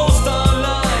spending most our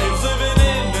lives living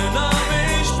in an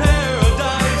Amish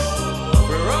paradise.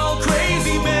 We're all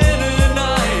crazy men and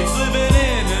knights living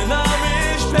in an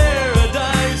Amish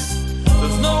paradise.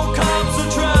 There's no cops or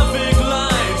traffic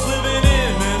lights, living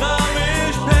in an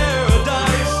Amish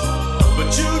paradise. But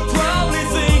you'd probably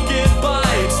think it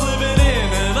bites, living in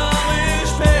an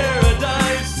Amish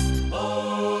paradise.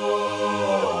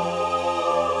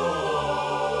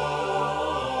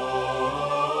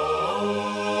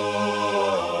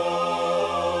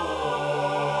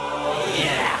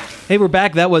 Hey, we're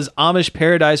back. That was Amish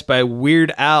Paradise by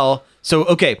Weird Al. So,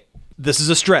 okay, this is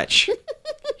a stretch.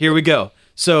 Here we go.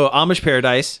 So, Amish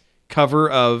Paradise, cover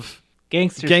of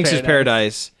Gangster's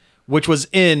Paradise, which was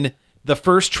in the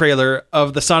first trailer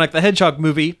of the Sonic the Hedgehog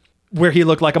movie, where he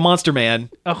looked like a monster man,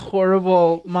 A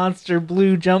horrible monster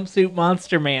blue jumpsuit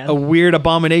monster man. a weird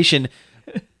abomination.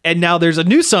 And now there's a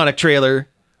new Sonic trailer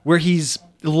where he's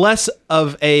less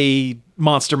of a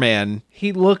monster man.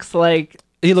 He looks like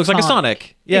He looks like a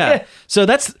Sonic. Yeah. So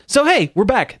hey, we're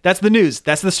back. That's the news.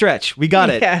 That's the stretch. We got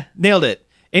it. Yeah. Nailed it.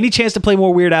 Any chance to play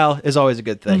more Weird Al is always a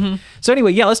good thing. So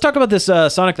anyway, yeah, let's talk about this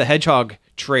Sonic the Hedgehog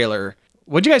trailer.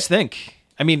 What'd you guys think?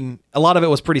 I mean, a lot of it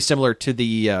was pretty similar to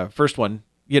the first one,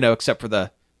 except for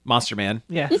the Monster Man.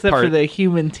 Yeah, except part. for the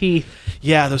human teeth.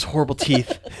 Yeah, those horrible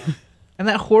teeth. And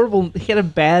that horrible, he had a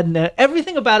bad,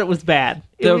 everything about it was bad.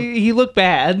 He looked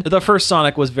bad. The first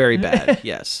Sonic was very bad,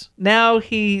 yes. Now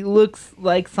he looks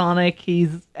like Sonic.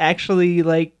 He's actually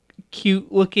like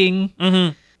cute looking.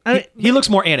 Mm-hmm. He looks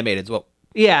more animated. Well,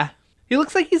 yeah, he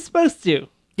looks like he's supposed to,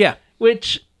 yeah.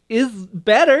 which is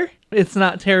better. It's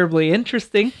not terribly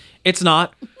interesting. It's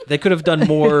not. They could have done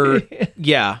more.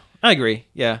 Yeah, I agree.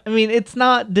 Yeah. I mean, it's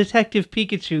not Detective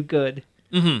Pikachu good.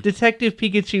 Mm-hmm. Detective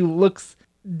Pikachu looks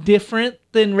different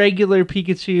than regular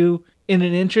Pikachu in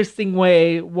an interesting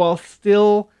way, while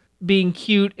still being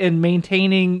cute and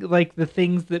maintaining like the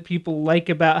things that people like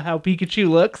about how Pikachu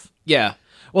looks. Yeah.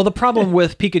 Well, the problem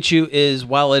with Pikachu is,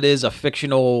 while it is a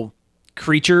fictional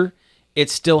creature, it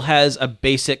still has a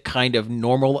basic kind of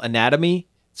normal anatomy,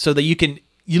 so that you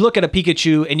look at a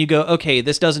Pikachu and you go, okay,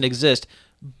 this doesn't exist,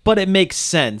 but it makes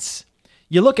sense.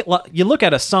 You look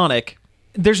at a Sonic,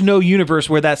 there's no universe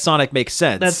where that Sonic makes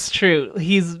sense. That's true.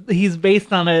 He's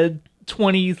based on a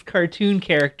 20s cartoon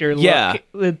character look. Yeah.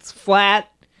 It's flat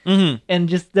and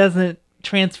just doesn't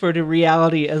transfer to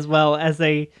reality as well as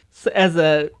a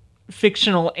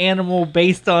fictional animal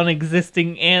based on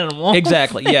existing animals.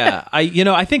 Exactly. Yeah.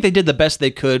 I think they did the best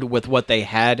they could with what they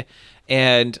had,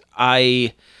 and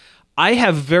I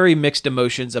have very mixed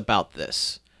emotions about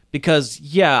this because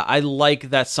I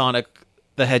like that Sonic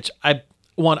the Hedgehog.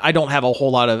 I don't have a whole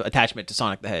lot of attachment to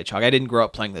Sonic the Hedgehog. I didn't grow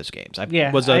up playing those games.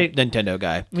 I was a Nintendo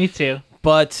guy. Me too.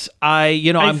 But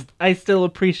I still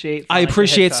appreciate I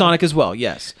appreciate Sonic as well,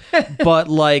 yes. But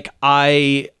like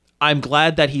I'm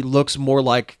glad that he looks more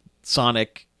like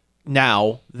Sonic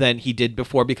now than he did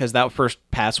before, because that first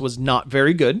pass was not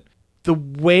very good. The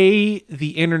way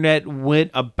the internet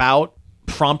went about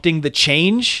prompting the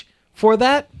change for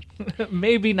that,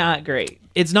 maybe not great.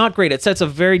 It's not great. It sets a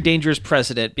very dangerous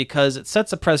precedent, because it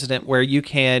sets a precedent where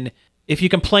if you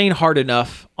complain hard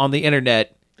enough on the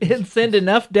internet and send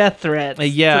enough death threats to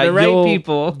the right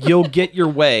people, you'll get your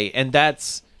way, and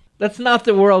that's not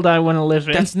the world I want to live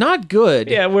in. That's not good.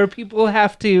 Yeah, where people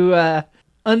have to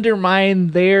undermine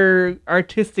their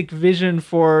artistic vision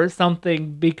for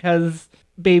something because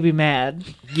baby mad.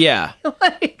 Yeah.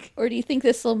 Or do you think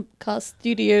this will cause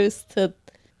studios to,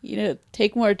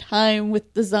 take more time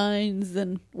with designs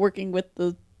and working with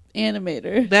the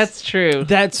animators? That's true.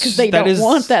 Because they don't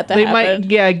want that to happen. They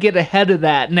might, get ahead of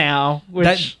that now,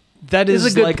 which that is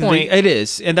a good like point. It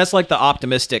is, and that's like the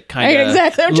optimistic kind of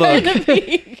exactly. I'm trying to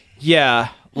be. Yeah,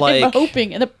 like I'm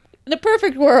hoping in a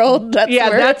perfect world.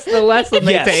 That's the lesson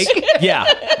they take.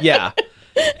 Yeah.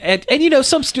 And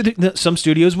some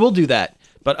studios will do that,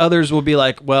 but others will be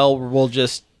like, well, we'll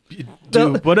just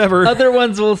do whatever. Other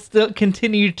ones will still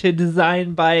continue to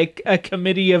design by a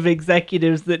committee of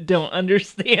executives that don't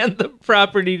understand the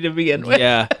property to begin with.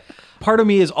 Yeah. Part of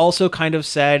me is also kind of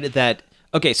sad that,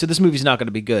 okay, so this movie's not going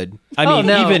to be good. No.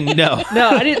 No,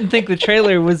 I didn't think the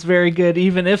trailer was very good,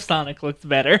 even if Sonic looks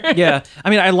better. Yeah. I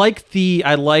mean, I liked the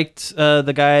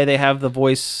guy, they have the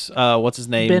voice, what's his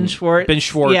name? Ben Schwartz.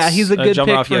 Yeah, he's a good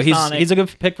pick for Sonic. He's a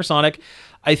good pick for Sonic.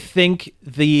 I think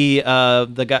the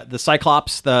guy, the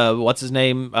Cyclops, what's his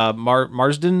name,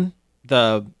 Marsden,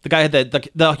 the guy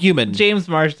the human, James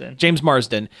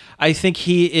Marsden. I think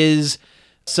he is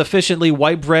sufficiently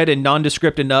white bread and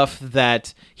nondescript enough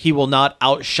that he will not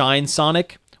outshine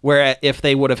Sonic. Where if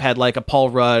they would have had like a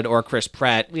Paul Rudd or Chris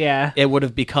Pratt, it would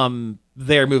have become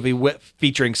their movie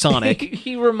featuring Sonic.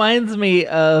 He reminds me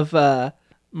of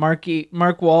Mark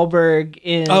Wahlberg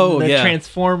in the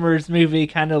Transformers movie,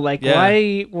 kind of like,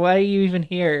 why are you even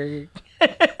here?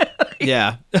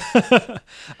 Yeah.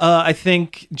 I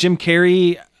think Jim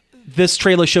Carrey, this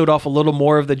trailer showed off a little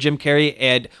more of the Jim Carrey,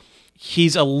 and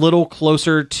he's a little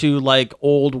closer to like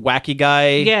old wacky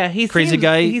guy. Yeah, crazy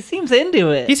guy. He seems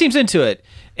into it.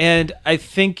 And I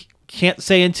think, can't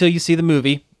say until you see the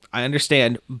movie, I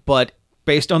understand, but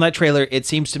based on that trailer, it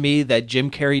seems to me that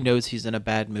Jim Carrey knows he's in a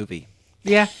bad movie.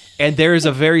 Yeah. And there is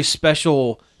a very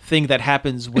special thing that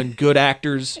happens when good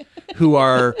actors who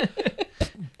are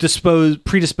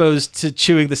predisposed to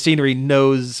chewing the scenery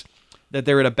knows that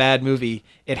they're in a bad movie.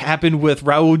 It happened with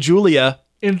Raul Julia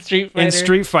in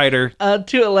Street Fighter.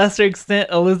 To a lesser extent,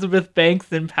 Elizabeth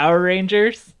Banks in Power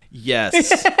Rangers.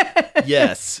 Yes.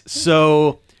 Yes.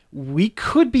 So we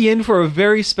could be in for a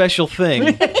very special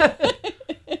thing.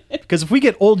 Because if we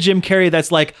get old Jim Carrey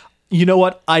that's like, you know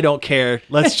what? I don't care.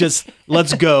 Let's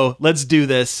go. Let's do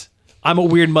this. I'm a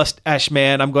weird mustache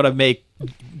man. I'm going to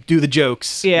do the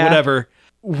jokes. Yeah. Whatever.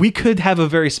 We could have a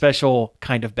very special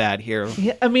kind of bad here.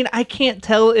 Yeah, I mean, I can't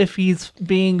tell if he's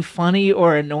being funny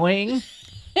or annoying.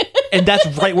 And that's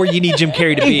right where you need Jim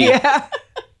Carrey to be. Yeah.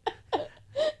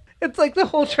 It's like the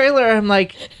whole trailer, I'm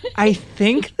like, I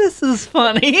think this is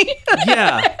funny.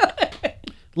 Yeah.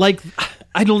 Like,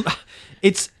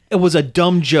 it was a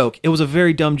dumb joke. It was a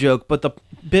very dumb joke, but the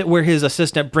bit where his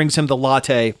assistant brings him the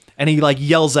latte and he like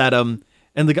yells at him,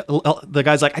 and the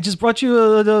guy's like, I just brought you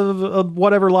a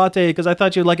whatever latte because I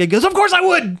thought you'd like it. He goes, of course I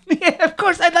would. Yeah, of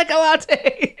course I'd like a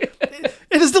latte.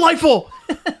 It is delightful.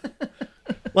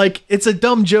 Like, it's a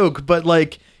dumb joke, but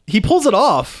like he pulls it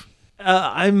off.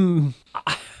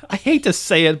 I hate to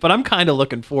say it, but I'm kind of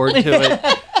looking forward to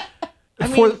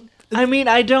it. I mean,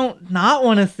 I don't not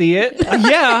want to see it.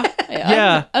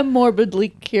 Yeah. I'm morbidly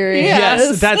curious.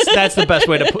 Yes, that's the best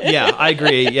way to put. Yeah, I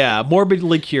agree. Yeah,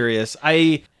 morbidly curious.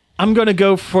 I'm gonna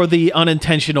go for the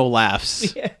unintentional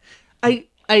laughs. Yeah.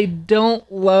 I don't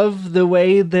love the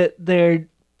way that they're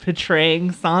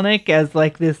portraying Sonic as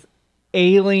like this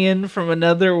alien from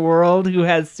another world who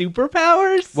has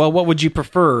superpowers. Well, what would you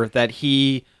prefer? That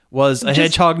he was a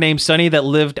hedgehog named Sonny that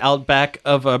lived out back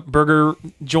of a burger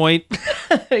joint.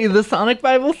 The Sonic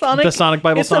Bible Sonic. The Sonic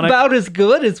Bible it's Sonic. It's about as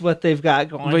good as what they've got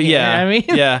going. But here. yeah, I mean,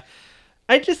 yeah.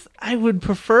 I would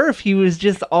prefer if he was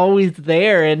just always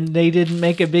there and they didn't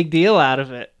make a big deal out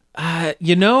of it.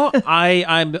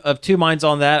 I'm of two minds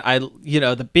on that.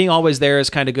 The being always there is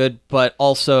kind of good, but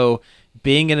also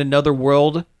being in another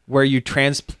world where you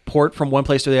transport from one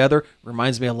place to the other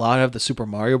reminds me a lot of the Super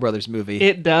Mario Brothers movie.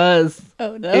 It does.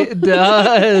 Oh no. It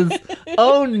does.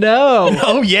 Oh no.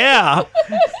 Oh yeah.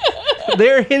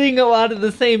 They're hitting a lot of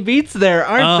the same beats there,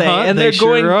 aren't they? And they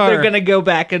sure are. They're going to go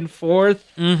back and forth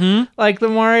like the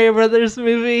Mario Brothers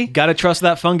movie. Gotta trust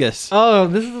that fungus. Oh,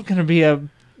 this is going to be a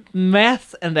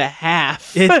mess and a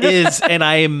half. It is, and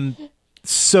I am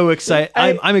so excited.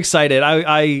 I'm excited.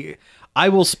 I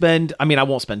will spend. I mean, I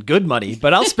won't spend good money,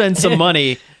 but I'll spend some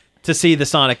money to see the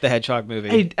Sonic the Hedgehog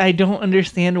movie. I don't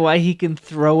understand why he can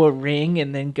throw a ring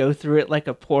and then go through it like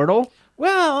a portal.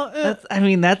 Well,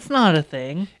 that's not a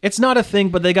thing. It's not a thing,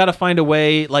 but they got to find a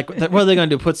way. Like, what are they going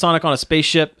to do? Put Sonic on a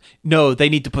spaceship? No, they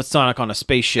need to put Sonic on a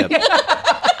spaceship.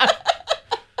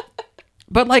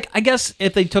 But, like, I guess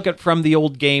if they took it from the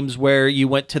old games where you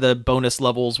went to the bonus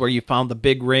levels where you found the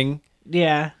big ring.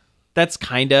 Yeah. That's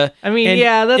kind of. I mean,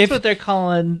 that's what they're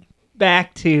calling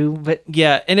back to. But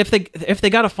yeah, and if they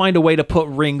got to find a way to put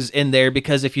rings in there,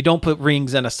 because if you don't put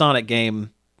rings in a Sonic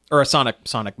game or a Sonic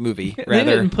movie, rather,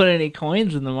 they didn't put any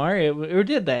coins in the Mario, or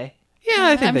did they? Yeah,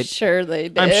 I think I'm sure they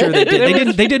did. I'm sure they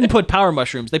did. They didn't put power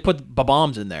mushrooms. They put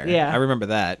bombs in there. Yeah, I remember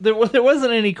that. There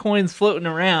wasn't any coins floating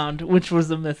around, which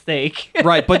was a mistake.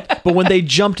 Right, but when they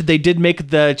jumped, they did make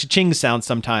the cha-ching sound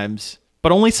sometimes,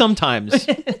 but only sometimes.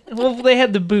 Well, they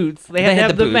had the boots. They had to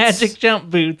have the magic jump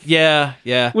boots. Yeah,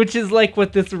 yeah. Which is like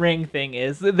what this ring thing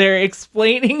is. They're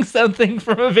explaining something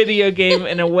from a video game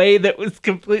in a way that was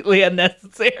completely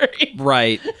unnecessary.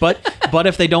 Right, but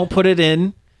if they don't put it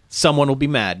in, someone will be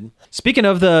mad. Speaking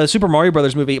of the Super Mario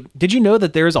Brothers movie, did you know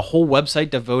that there is a whole website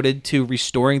devoted to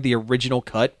restoring the original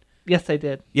cut? Yes, I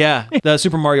did. Yeah, the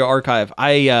Super Mario Archive.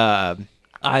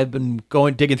 I've been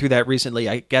digging through that recently.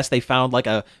 I guess they found like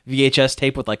a VHS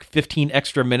tape with like 15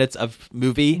 extra minutes of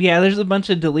movie. Yeah, there's a bunch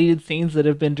of deleted scenes that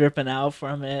have been dripping out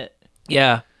from it.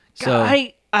 Yeah. So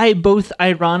I both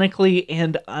ironically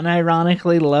and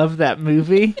unironically love that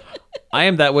movie. I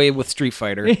am that way with Street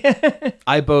Fighter.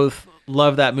 I both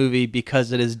love that movie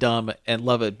because it is dumb and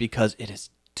love it because it is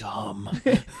dumb.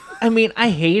 I mean, I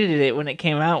hated it when it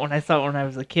came out, when I saw it when I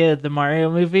was a kid, the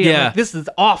Mario movie. Yeah. I'm like, this is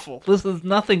awful. This is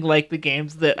nothing like the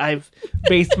games that I've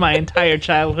based my entire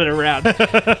childhood around.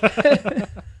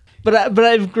 But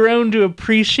I've grown to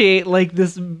appreciate like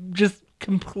this just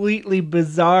completely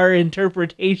bizarre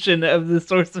interpretation of the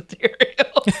source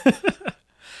material.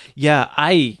 Yeah,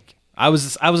 I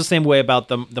was the same way about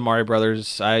the Mario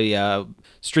Brothers.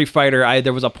 Street Fighter,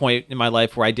 there was a point in my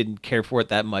life where I didn't care for it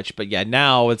that much, but yeah,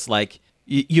 now it's like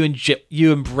you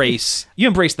embrace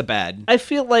the bad. I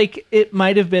feel like it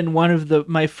might have been one of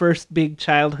my first big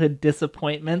childhood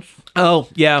disappointments. Oh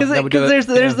yeah, because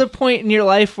there's a point in your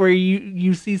life where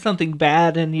you see something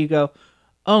bad and you go,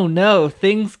 oh no,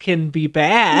 things can be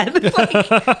bad.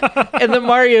 And the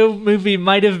Mario movie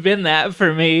might have been that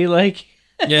for me. Like,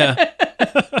 yeah.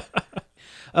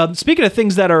 Speaking of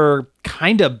things that are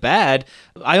kind of bad,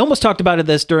 I almost talked about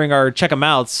this during our Check 'em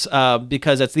Outs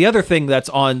because it's the other thing that's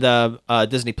on the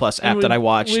Disney Plus app that I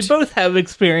watched. We both have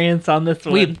experience on this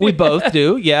one. We both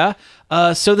do, yeah.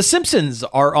 So The Simpsons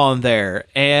are on there,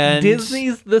 and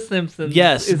Disney's The Simpsons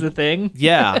is a thing.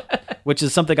 Yeah, which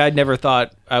is something I'd never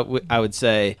thought I would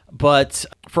say. But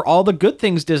for all the good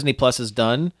things Disney Plus has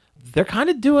done, they're kind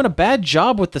of doing a bad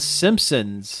job with The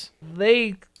Simpsons.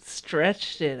 They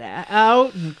stretched it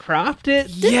out and cropped it.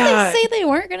 Didn't they say they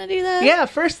weren't going to do that? Yeah,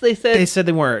 first they said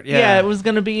they weren't. Yeah, it was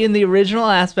going to be in the original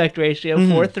aspect ratio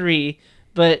 4:3,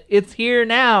 but it's here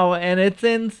now and it's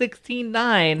in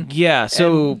 16:9. Yeah,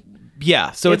 so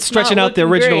it's stretching out the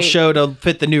original show to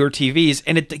fit the newer TVs,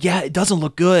 and it doesn't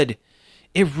look good.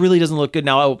 It really doesn't look good.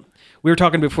 Now, we were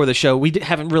talking before the show. We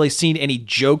haven't really seen any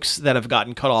jokes that have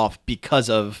gotten cut off because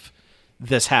of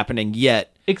this happening yet.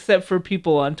 Except for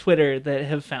people on Twitter that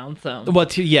have found some. Well,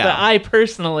 yeah. But I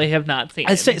personally have not seen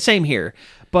it. Same here.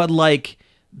 But like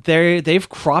they've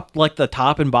cropped like the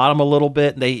top and bottom a little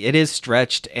bit. It is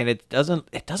stretched and it doesn't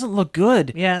look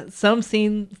good. Yeah, some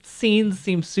scenes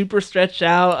seem super stretched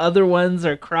out. Other ones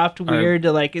are cropped weird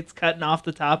to like it's cutting off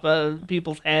the top of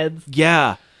people's heads.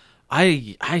 Yeah.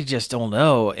 I just don't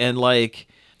know. And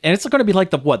it's going to be like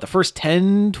the first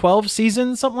 10, 12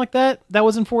 seasons, something like that. That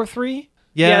was in 4.3.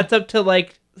 Yeah, it's up to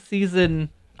like season.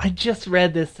 I just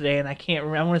read this today, and I can't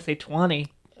remember. I want to say 20.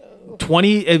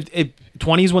 20.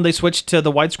 20s when they switched to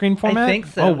the widescreen format? think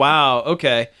so. Oh, wow.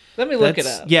 Okay. Let me look it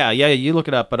That's- up. Yeah, you look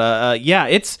it up. But yeah,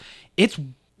 it's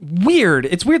weird.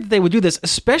 It's weird that they would do this,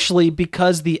 especially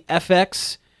because the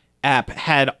FX app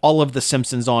had all of The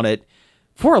Simpsons on it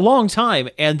for a long time,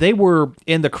 and they were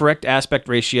in the correct aspect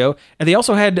ratio. And they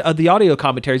also had the audio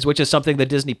commentaries, which is something that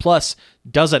Disney Plus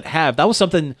doesn't have. That was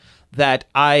something that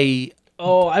I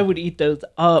would eat those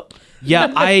up. yeah,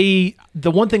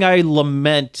 the one thing I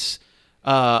lament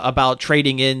about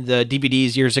trading in the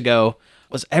DVDs years ago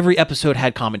was every episode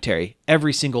had commentary,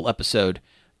 every single episode,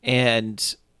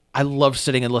 and I loved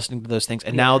sitting and listening to those things.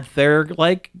 And now they're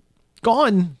like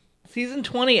gone. Season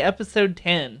 20, episode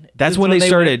 10. That's is when they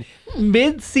started.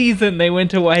 Mid-season, they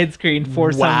went to widescreen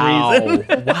for some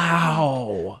reason.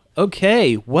 Wow.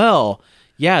 Okay. Well,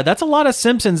 yeah, that's a lot of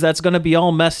Simpsons that's going to be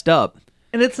all messed up.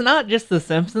 And it's not just The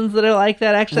Simpsons that are like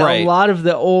that. Actually, Right. a lot of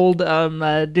the old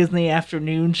Disney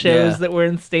afternoon shows Yeah. that were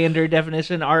in standard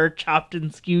definition are chopped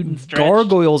and skewed and stretched.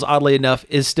 Gargoyles, oddly enough,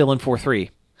 is still in 4:3.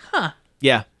 Huh.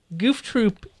 Yeah. Goof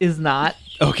Troop is not.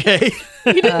 Okay.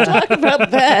 We didn't talk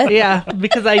about that. Yeah,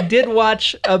 because I did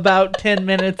watch about 10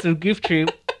 minutes of Goof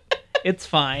Troop. It's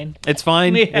fine. It's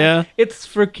fine. Yeah. It's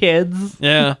for kids.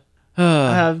 Yeah.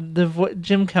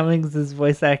 Jim Cummings'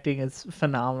 voice acting is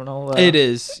phenomenal. Though. It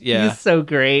is. Yeah. He's so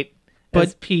great. But-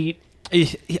 as Pete.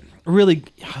 Really,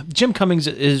 Jim Cummings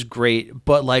is great,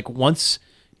 but like once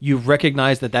you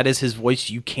recognize that is his voice,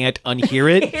 you can't unhear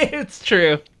it. It's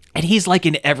true. And he's like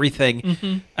in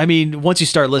everything. I mean, once you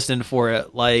start listening for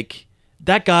it, like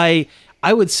that guy,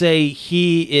 I would say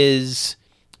he is,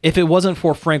 if it wasn't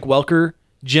for Frank Welker,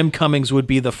 Jim Cummings would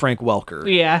be the Frank Welker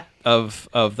Yeah. of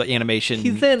the animation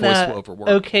He's in voiceover work.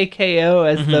 OKKO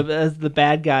as the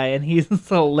bad guy, and he's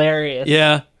hilarious.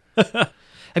 Yeah.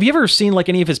 Have you ever seen like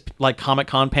any of his like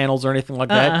Comic-Con panels or anything like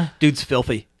that? Dude's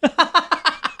filthy.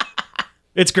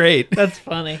 It's great. That's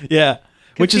funny. Yeah.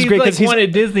 Which is he's great like because one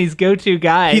of Disney's go-to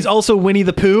guys. he's also Winnie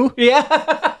the Pooh.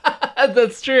 yeah,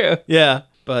 that's true. Yeah.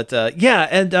 But yeah,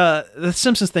 and the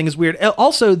Simpsons thing is weird.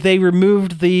 Also, they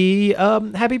removed the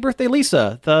Happy Birthday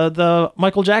Lisa, the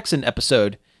Michael Jackson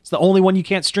episode. It's the only one you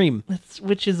can't stream.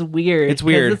 Which is weird. It's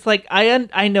weird. 'cause It's like I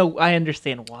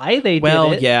understand why they Well,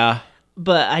 did it. yeah.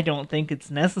 But I don't think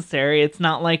it's necessary. It's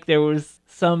not like there was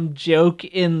some joke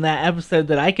in that episode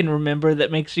that I can remember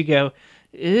that makes you go,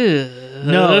 ew.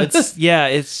 No,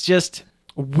 it's just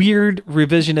weird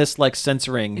revisionist like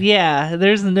censoring. Yeah,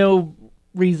 there's no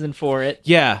reason for it.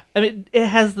 Yeah, I mean, it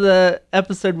has the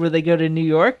episode where they go to New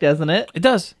York, doesn't it? it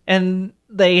does. And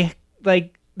they,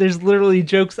 like, there's literally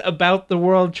jokes about the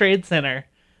World Trade Center.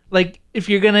 Like, if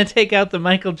you're going to take out the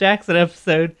Michael Jackson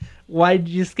episode, why did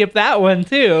you skip that one,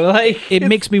 too? Like, It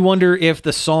makes me wonder if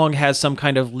the song has some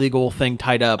kind of legal thing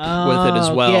tied up with it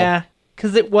as well. Yeah,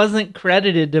 because it wasn't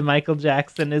credited to Michael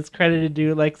Jackson. It's credited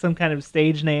to, like, some kind of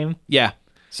stage name. Yeah.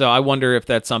 So I wonder if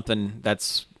that's something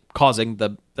that's causing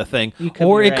the thing. You could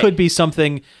Or be it right. could be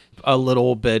something a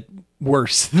little bit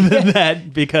worse than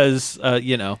that because, well,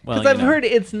 Because I've heard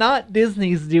it's not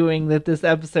Disney's doing that this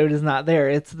episode is not there.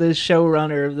 It's the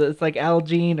showrunner. It's like Al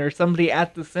Jean or somebody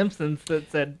at The Simpsons that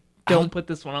said, don't put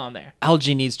this one on there.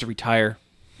 Algie needs to retire.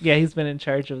 Yeah, he's been in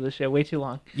charge of the show way too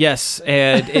long. Yes,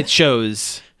 and it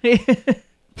shows.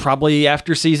 Probably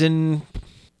after season...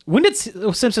 When did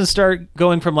Simpsons start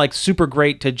going from like super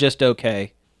great to just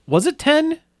okay? Was it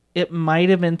 10? It might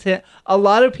have been 10. A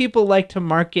lot of people like to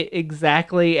mark it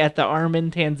exactly at the Armin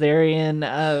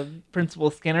Tanzarian Principal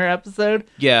Skinner episode.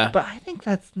 Yeah. But I think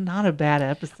that's not a bad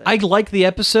episode. I like the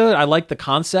episode. I like the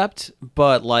concept.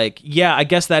 But like, yeah, I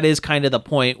guess that is kind of the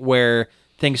point where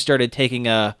things started taking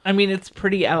a... I mean, it's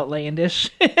pretty outlandish.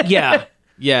 Yeah.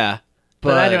 Yeah.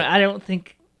 But I don't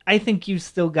think... I think you've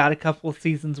still got a couple of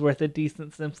seasons worth of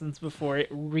decent Simpsons before it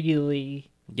really...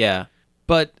 Yeah.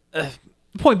 But the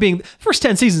point being, first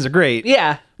 10 seasons are great.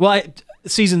 Yeah. Well,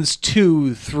 seasons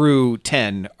 2 through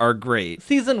 10 are great.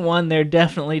 Season 1, they're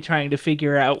definitely trying to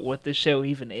figure out what the show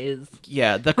even is.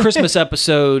 Yeah, the Christmas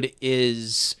episode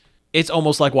is... It's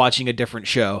almost like watching a different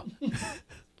show.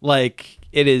 Like,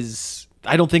 it is...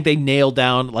 I don't think they nailed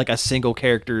down, like, a single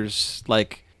character's,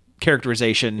 like,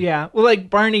 characterization. Yeah. Well,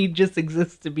 like, Barney just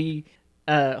exists to be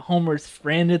Homer's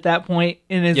friend at that point,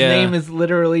 and his Yeah. name is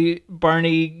literally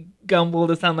Barney Gumble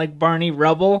to sound like Barney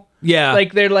Rubble. Yeah.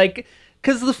 Like, they're like...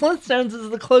 Because the Flintstones is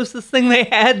the closest thing they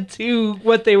had to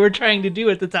what they were trying to do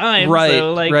at the time. Right,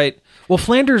 so, like, right. Well,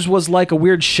 Flanders was like a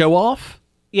weird show-off.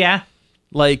 Yeah.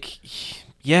 Like,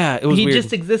 yeah, it was He weird.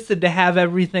 just existed to have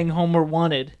everything Homer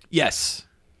wanted. Yes.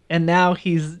 And now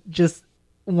he's just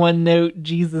one-note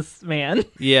Jesus man.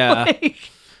 Yeah. Like,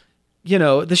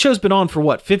 The show's been on for,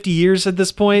 what, 50 years at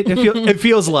this point? It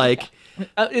feels like.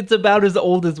 It's about as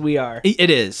old as we are. It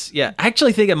is. Yeah. I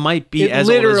actually think it might be It as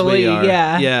old as we literally, are.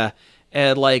 yeah. Yeah.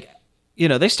 And like,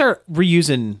 they start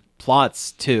reusing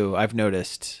plots too, I've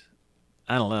noticed.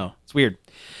 I don't know. It's weird.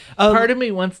 Part of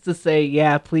me wants to say,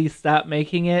 yeah, please stop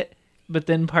making it. But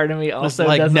then part of me also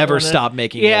like, doesn't never wanna, stop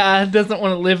making it. Yeah, doesn't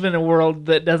want to live in a world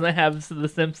that doesn't have The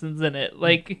Simpsons in it.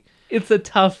 Like, it's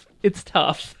tough.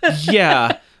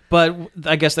 Yeah. But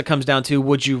I guess that comes down to,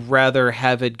 would you rather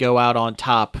have it go out on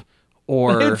top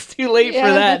or... It's too late for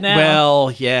Yeah. that now.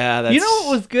 Well, yeah. That's... You know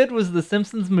what was good was The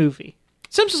Simpsons movie.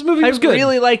 Simpsons movie I was good.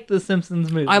 really liked The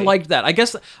Simpsons movie. I liked that. I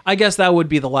guess that would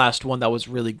be the last one that was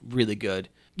really, really good.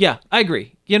 Yeah, I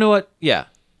agree. You know what? Yeah.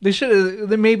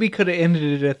 They maybe could have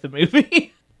ended it at the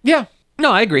movie. Yeah.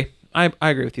 No, I agree. I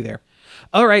agree with you there.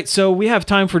 All right, so we have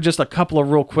time for just a couple of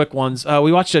real quick ones.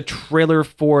 We watched a trailer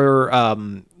for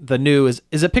the new is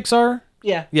it Pixar?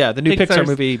 Yeah. Yeah, the new Pixar Pixar's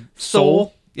movie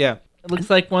Soul. Yeah. It looks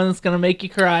like one that's going to make you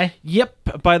cry.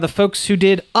 Yep, by the folks who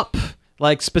did Up,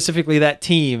 like specifically that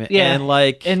team. Yeah.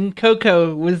 And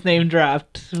Coco was name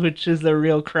dropped, which is a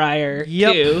real crier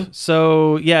yep. too.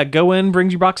 So, yeah, go in, bring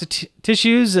your box of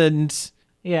tissues and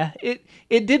Yeah. It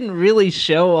didn't really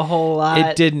show a whole lot.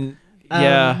 it didn't.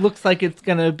 Yeah. Looks like it's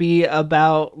gonna be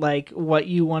about like what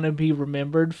you want to be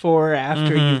remembered for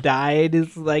after Mm-hmm. you died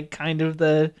is like kind of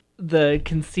the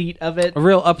conceit of it. A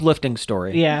real uplifting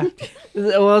story. Yeah.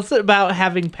 Well, it's about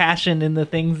having passion in the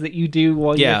things that you do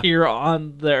while Yeah. you're here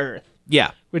on the earth,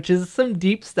 Yeah. which is some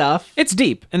deep stuff. It's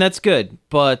deep, and that's good.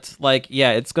 But, like,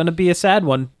 yeah, it's going to be a sad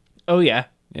one. Oh yeah.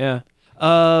 Yeah. We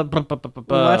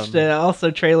watched also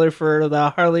trailer for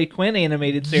the Harley Quinn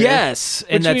animated series. Yes,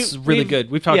 and which that's really good.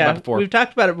 We've talked about it before. We've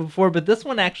talked about it before, but this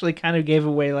one actually kind of gave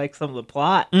away like some of the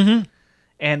plot. Mm-hmm.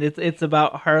 And it's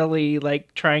about Harley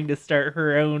like trying to start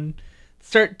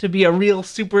to be a real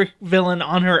super villain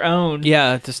on her own.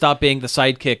 Yeah, to stop being the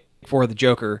sidekick for the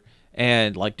Joker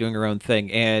and like doing her own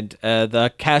thing. And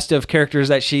the cast of characters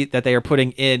that they are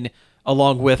putting in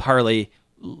along with Harley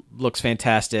looks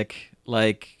fantastic.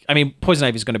 Like, I mean, Poison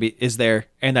Ivy is there,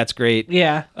 and that's great.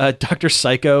 Yeah. Dr.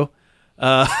 Psycho.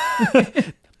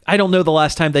 I don't know the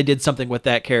last time they did something with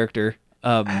that character.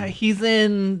 He's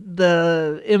in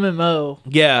the MMO.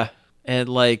 Yeah, and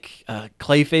like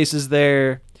Clayface is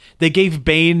there. They gave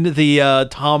Bane the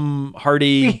Tom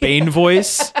Hardy Bane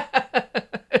voice.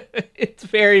 It's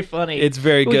very funny. It's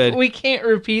very good. We can't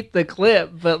repeat the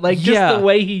clip, but like just Yeah. the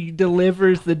way he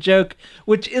delivers the joke,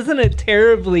 which isn't a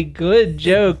terribly good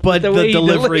joke, But the way he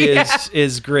delivery Yeah.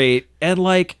 is great. And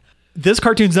like, this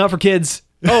cartoon's not for kids.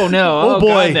 Oh no! Oh, boy!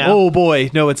 God, no. Oh boy!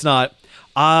 No, it's not.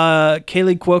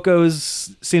 Kaylee Cuoco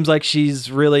seems like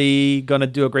she's really gonna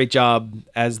do a great job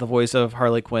as the voice of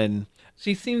Harley Quinn.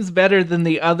 She seems better than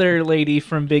the other lady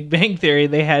from Big Bang Theory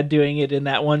they had doing it in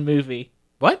that one movie.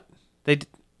 What?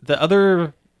 The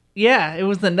other Yeah, it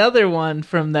was another one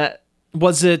from that.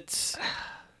 was it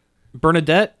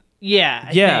Bernadette? Yeah,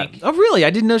 I Yeah. think. Oh, really? I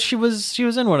didn't know she was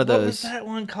in one of What those. was that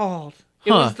one called?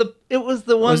 Huh. It was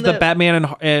the one Was that the Batman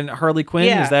and Harley Quinn?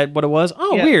 Yeah. Is that what it was?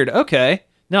 Oh, Yeah. weird. Okay.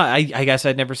 No, I guess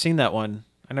I'd never seen that one.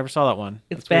 I never saw that one.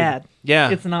 It's That's weird. bad. Yeah.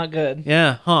 It's not good.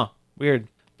 Yeah. Huh. Weird.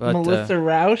 But Melissa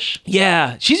Rauch.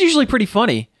 yeah, she's usually pretty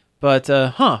funny. But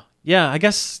yeah, I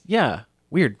guess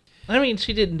weird. I mean,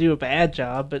 she didn't do a bad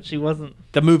job, but she wasn't.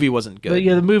 The movie wasn't good. But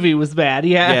yeah, the movie was bad.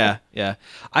 Yeah. Yeah.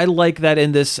 I like that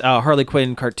in this Harley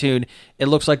Quinn cartoon, it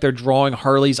looks like they're drawing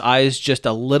Harley's eyes just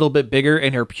a little bit bigger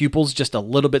and her pupils just a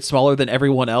little bit smaller than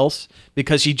everyone else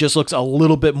because she just looks a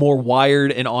little bit more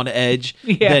wired and on edge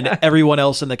Yeah. than everyone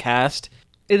else in the cast.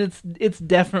 It's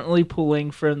definitely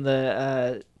pulling from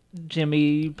the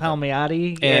Jimmy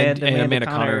Palmiotti And and Amanda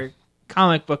Connor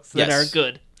comic books that Yes. are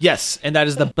good. Yes, and that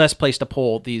is the best place to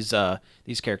pull these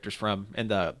characters from and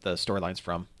the storylines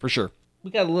from, for sure. We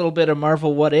got a little bit of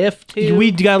Marvel What If too. We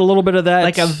got a little bit of that.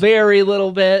 like a very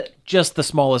little bit. Just the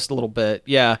smallest little bit,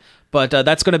 yeah. But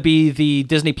that's going to be the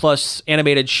Disney Plus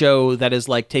animated show that is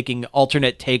like taking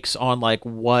alternate takes on like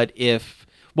what if.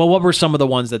 Well, what were some of the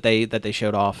ones that they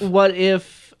showed off? What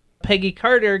if Peggy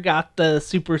Carter got the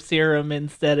super serum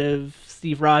instead of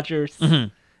Steve Rogers? Mm-hmm.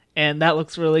 And that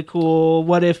looks really cool.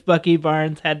 What if Bucky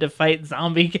Barnes had to fight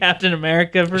zombie Captain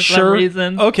America for some Sure.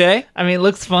 reason? Okay. I mean, it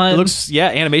looks fun. It looks,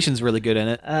 animation's really good in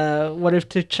it. What if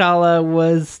T'Challa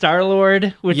was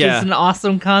Star-Lord, which Yeah. is an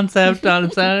awesome concept on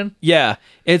its own? Yeah,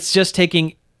 it's just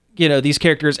taking, these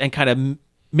characters and kind of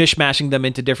mishmashing them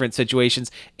into different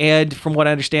situations. And from what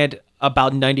I understand,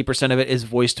 about 90% of it is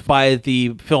voiced by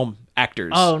the film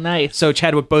actors. Oh, nice. So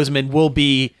Chadwick Boseman will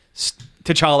be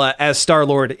T'Challa as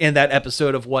Star-Lord in that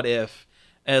episode of What If.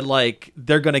 And, like,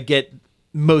 they're going to get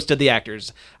most of the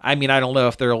actors. I mean, I don't know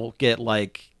if they'll get,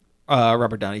 like,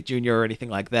 Robert Downey Jr. or anything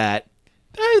like that.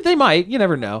 They might. You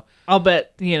never know. I'll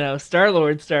bet,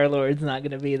 Star-Lord's not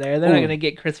going to be there. They're not going to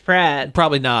get Chris Pratt.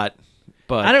 Probably not.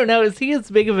 But I don't know. Is he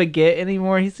as big of a get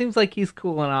anymore? He seems like he's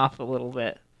cooling off a little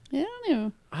bit. I don't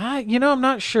know. I'm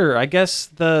not sure. I guess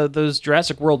those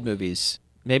Jurassic World movies,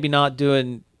 maybe not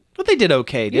doing, but they did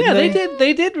okay, didn't they?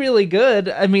 They did really good.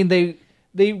 I mean,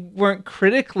 they weren't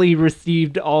critically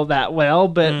received all that well,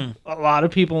 but a lot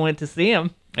of people went to see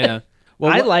them. Yeah.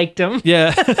 Well, I liked them.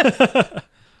 Yeah.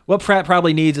 What Pratt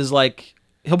probably needs is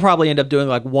he'll probably end up doing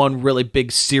one really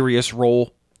big serious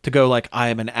role to go I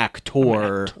am an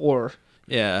actor.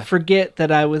 Yeah. Forget that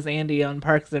I was Andy on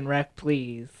Parks and Rec,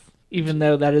 please. Even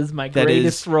though that is my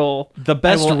greatest role, the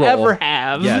best I will role ever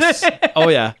have. Yes. Oh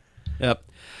yeah. Yep.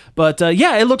 But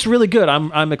it looks really good.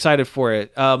 I'm excited for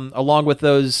it. Along with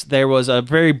those, there was a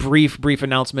very brief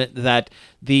announcement that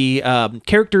the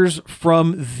characters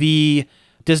from the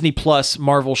Disney Plus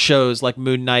Marvel shows like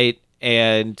Moon Knight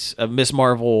and Miss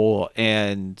Marvel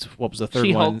and what was the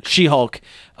third one? She-Hulk.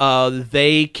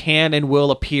 They can and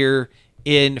will appear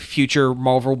in future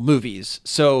Marvel movies.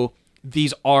 So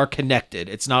these are connected.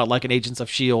 It's not like an Agents of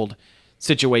S.H.I.E.L.D.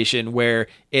 situation where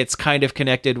it's kind of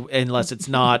connected unless it's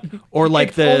not, or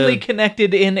it's only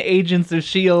connected in Agents of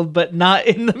S.H.I.E.L.D. but not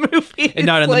in the movies. And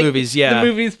not in the movies, yeah. The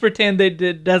movies pretend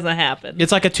it doesn't happen.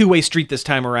 It's like a two-way street this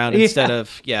time around instead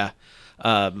of,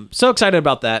 so excited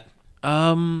about that.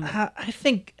 I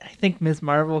think Ms.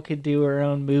 Marvel could do her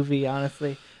own movie,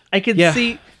 honestly. I could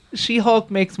see She-Hulk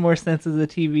makes more sense as a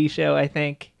TV show, I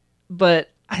think. But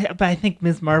I think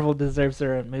Ms. Marvel deserves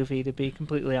her own movie, to be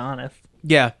completely honest.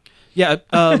 Yeah. Yeah,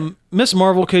 Miss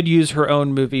Marvel could use her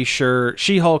own movie, sure.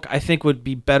 She-Hulk, I think, would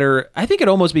be better. I think it'd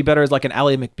almost be better as like an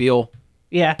Ally McBeal.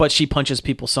 Yeah. But she punches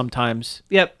people sometimes.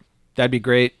 Yep. That'd be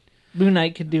great. Moon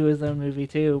Knight could do his own movie,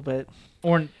 too, but...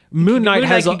 Moon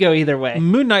Knight could go either way.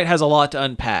 Moon Knight has a lot to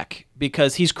unpack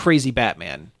because he's crazy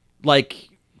Batman. Like,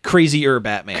 crazier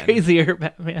Batman. Crazier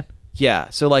Batman. Yeah,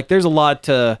 so, there's a lot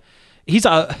to...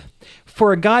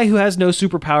 For a guy who has no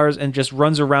superpowers and just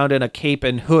runs around in a cape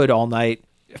and hood all night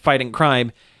fighting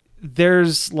crime,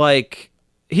 he's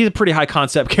a pretty high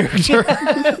concept character.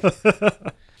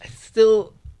 I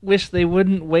still wish they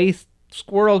wouldn't waste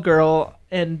Squirrel Girl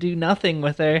and do nothing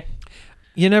with her.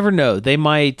 You never know. They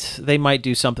might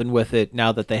do something with it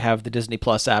now that they have the Disney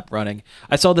Plus app running.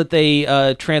 I saw that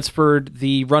they transferred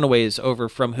the Runaways over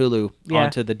from Hulu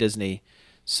onto the Disney.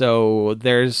 So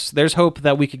there's hope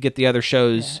that we could get the other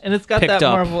shows. And it's got picked that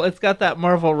up. Marvel. It's got that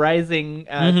Marvel Rising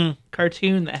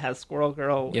cartoon that has Squirrel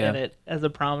Girl in it as a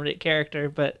prominent character.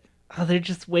 But they're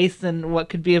just wasting what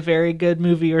could be a very good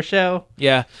movie or show.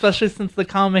 Yeah, especially since the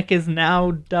comic is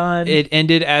now done. It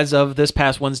ended as of this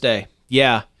past Wednesday.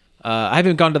 Yeah, I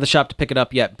haven't gone to the shop to pick it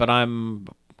up yet, but I'm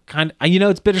kind of,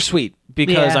 it's bittersweet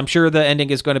because I'm sure the ending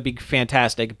is going to be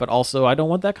fantastic. But also, I don't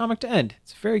want that comic to end.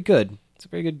 It's very good. It's a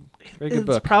very good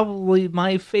book. It's probably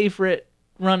my favorite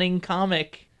running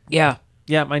comic. Yeah,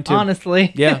 mine too.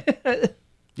 Honestly, yeah.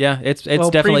 It's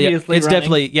definitely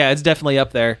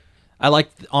up there. I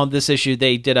like on this issue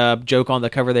they did a joke on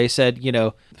the cover. They said,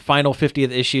 final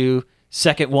 50th issue,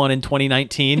 second one in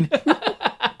 2019, because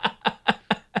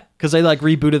they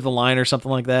rebooted the line or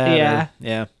something like that.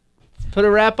 Yeah. Put a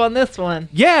wrap on this one.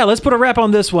 Yeah, let's put a wrap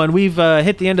on this one. We've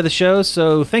hit the end of the show,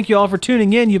 so thank you all for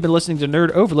tuning in. You've been listening to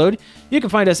Nerd Overload. You can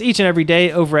find us each and every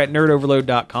day over at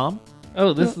nerdoverload.com.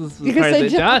 Oh, this is the part that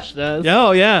Josh does.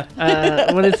 Oh,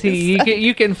 yeah. What is he?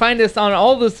 You can find us on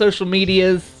all the social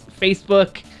medias,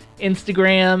 Facebook,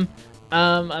 Instagram.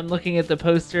 I'm looking at the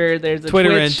poster. There's a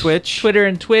Twitter and Twitch. Twitter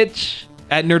and Twitch.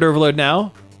 At Nerd Overload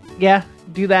now. Yeah,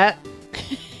 do that.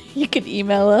 You can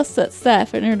email us at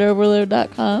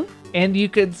staff@nerdoverload.com. And you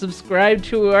could subscribe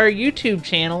to our YouTube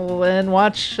channel and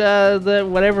watch the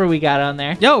whatever we got on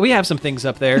there. Yo, we have some things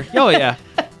up there. Oh, yeah.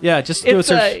 Yeah, just do a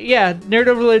search. Nerd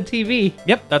Overload TV.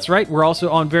 Yep, that's right. We're also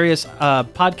on various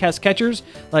podcast catchers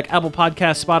like Apple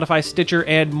Podcasts, Spotify, Stitcher,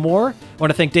 and more. I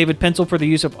want to thank David Pencil for the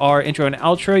use of our intro and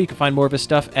outro. You can find more of his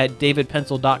stuff at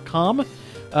davidpencil.com. We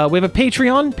have a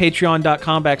Patreon,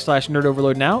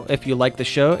 patreon.com/nerdoverload now. If you like the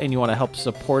show and you want to help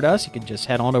support us, you can just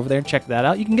head on over there and check that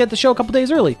out. You can get the show a couple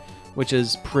days early, which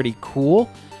is pretty cool.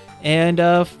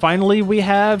 And finally, we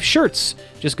have shirts.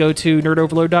 Just go to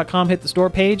nerdoverload.com, hit the store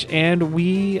page, and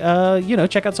we,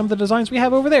 check out some of the designs we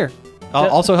have over there.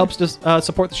 Also helps to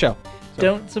support the show. So.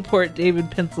 Don't support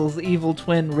David Pencil's evil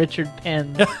twin, Richard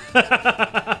Penn.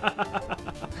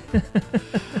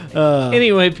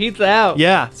 Anyway, pizza out.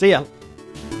 Yeah, see ya.